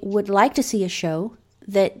 I would like to see a show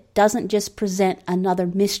that doesn't just present another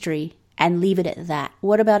mystery and leave it at that.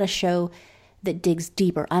 What about a show that digs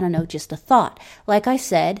deeper? I don't know, just a thought. Like I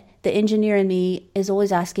said, the engineer in me is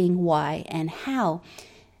always asking why and how.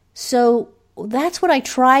 So that's what I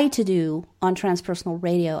try to do on Transpersonal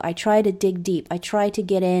Radio. I try to dig deep. I try to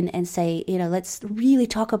get in and say, let's really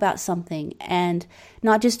talk about something and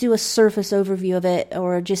not just do a surface overview of it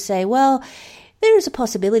or just say, well, there's a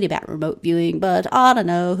possibility about remote viewing, but I don't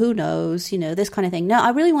know, who knows, this kind of thing. No, I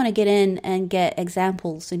really want to get in and get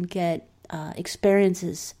examples and get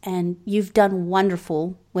experiences, and you've done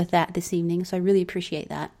wonderful with that this evening, so I really appreciate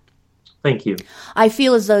that. Thank you. I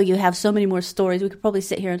feel as though you have so many more stories. We could probably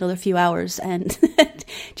sit here another few hours and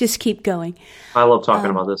just keep going. I love talking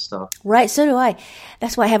about this stuff. Right, so do I.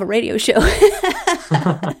 That's why I have a radio show.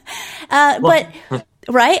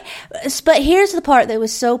 Right? But here's the part that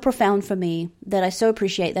was so profound for me, that I so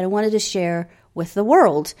appreciate, that I wanted to share with the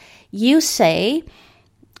world. You say,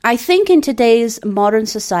 I think in today's modern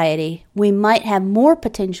society, we might have more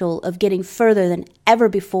potential of getting further than ever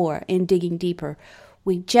before in digging deeper.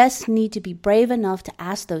 We just need to be brave enough to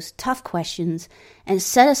ask those tough questions and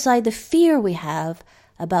set aside the fear we have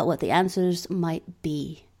about what the answers might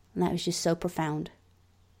be. And that was just so profound.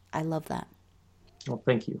 I love that. Well,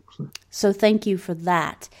 thank you. So thank you for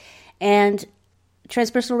that. And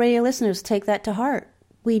Transpersonal Radio listeners, take that to heart.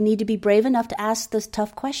 We need to be brave enough to ask those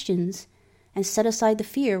tough questions and set aside the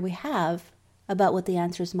fear we have about what the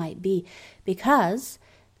answers might be, because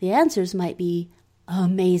the answers might be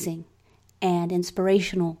amazing and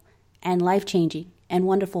inspirational and life-changing and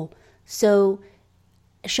wonderful. So,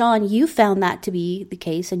 Sean, you found that to be the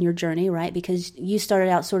case in your journey, right? Because you started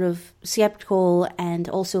out sort of skeptical and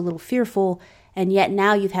also a little fearful, and yet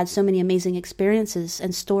now you've had so many amazing experiences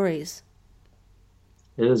and stories.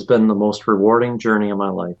 It has been the most rewarding journey of my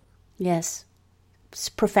life. Yes, it's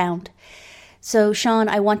profound. So, Sean,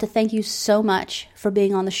 I want to thank you so much for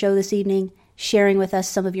being on the show this evening, sharing with us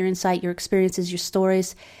some of your insight, your experiences, your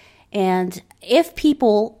stories. And if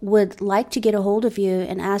people would like to get a hold of you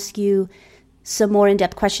and ask you some more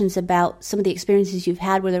in-depth questions about some of the experiences you've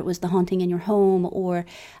had, whether it was the haunting in your home or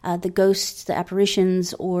the ghosts, the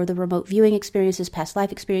apparitions, or the remote viewing experiences, past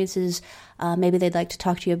life experiences, maybe they'd like to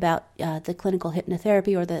talk to you about the clinical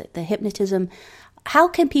hypnotherapy or the hypnotism, how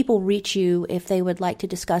can people reach you if they would like to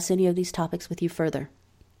discuss any of these topics with you further?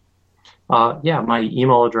 My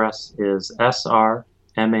email address is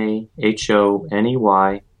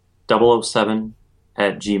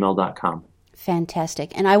srmahoney007@gmail.com.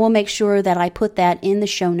 Fantastic. And I will make sure that I put that in the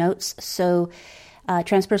show notes. So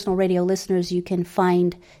Transpersonal Radio listeners, you can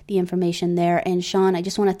find the information there. And Sean, I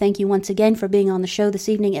just want to thank you once again for being on the show this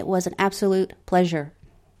evening. It was an absolute pleasure.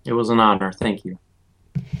 It was an honor. Thank you.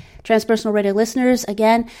 Transpersonal Radio listeners,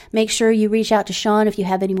 again, make sure you reach out to Sean if you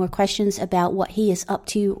have any more questions about what he is up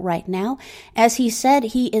to right now. As he said,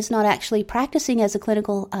 he is not actually practicing as a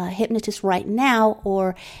clinical hypnotist right now,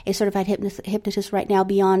 or a certified hypnotist right now,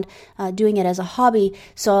 beyond doing it as a hobby.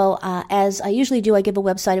 So as I usually do, I give a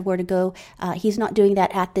website of where to go. He's not doing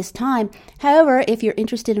that at this time. However, if you're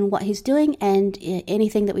interested in what he's doing and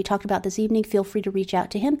anything that we talked about this evening, feel free to reach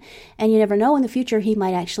out to him. And you never know, in the future, he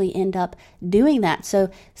might actually end up doing that.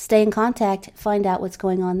 So stay in contact, find out what's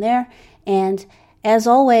going on there. And as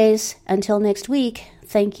always, until next week,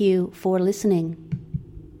 thank you for listening.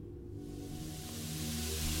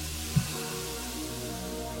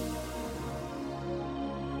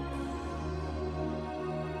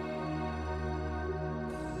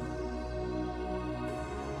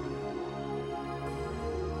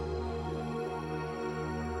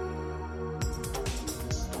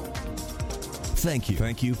 Thank you.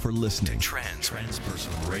 Thank you for listening.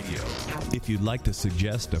 Transpersonal Radio. If you'd like to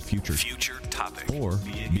suggest a future topic or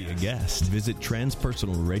be a guest, visit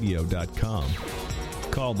transpersonalradio.com.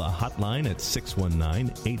 Call the hotline at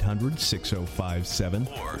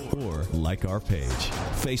 619-800-6057 or like our page,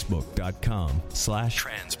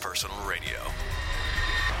 facebook.com/Transpersonal Radio.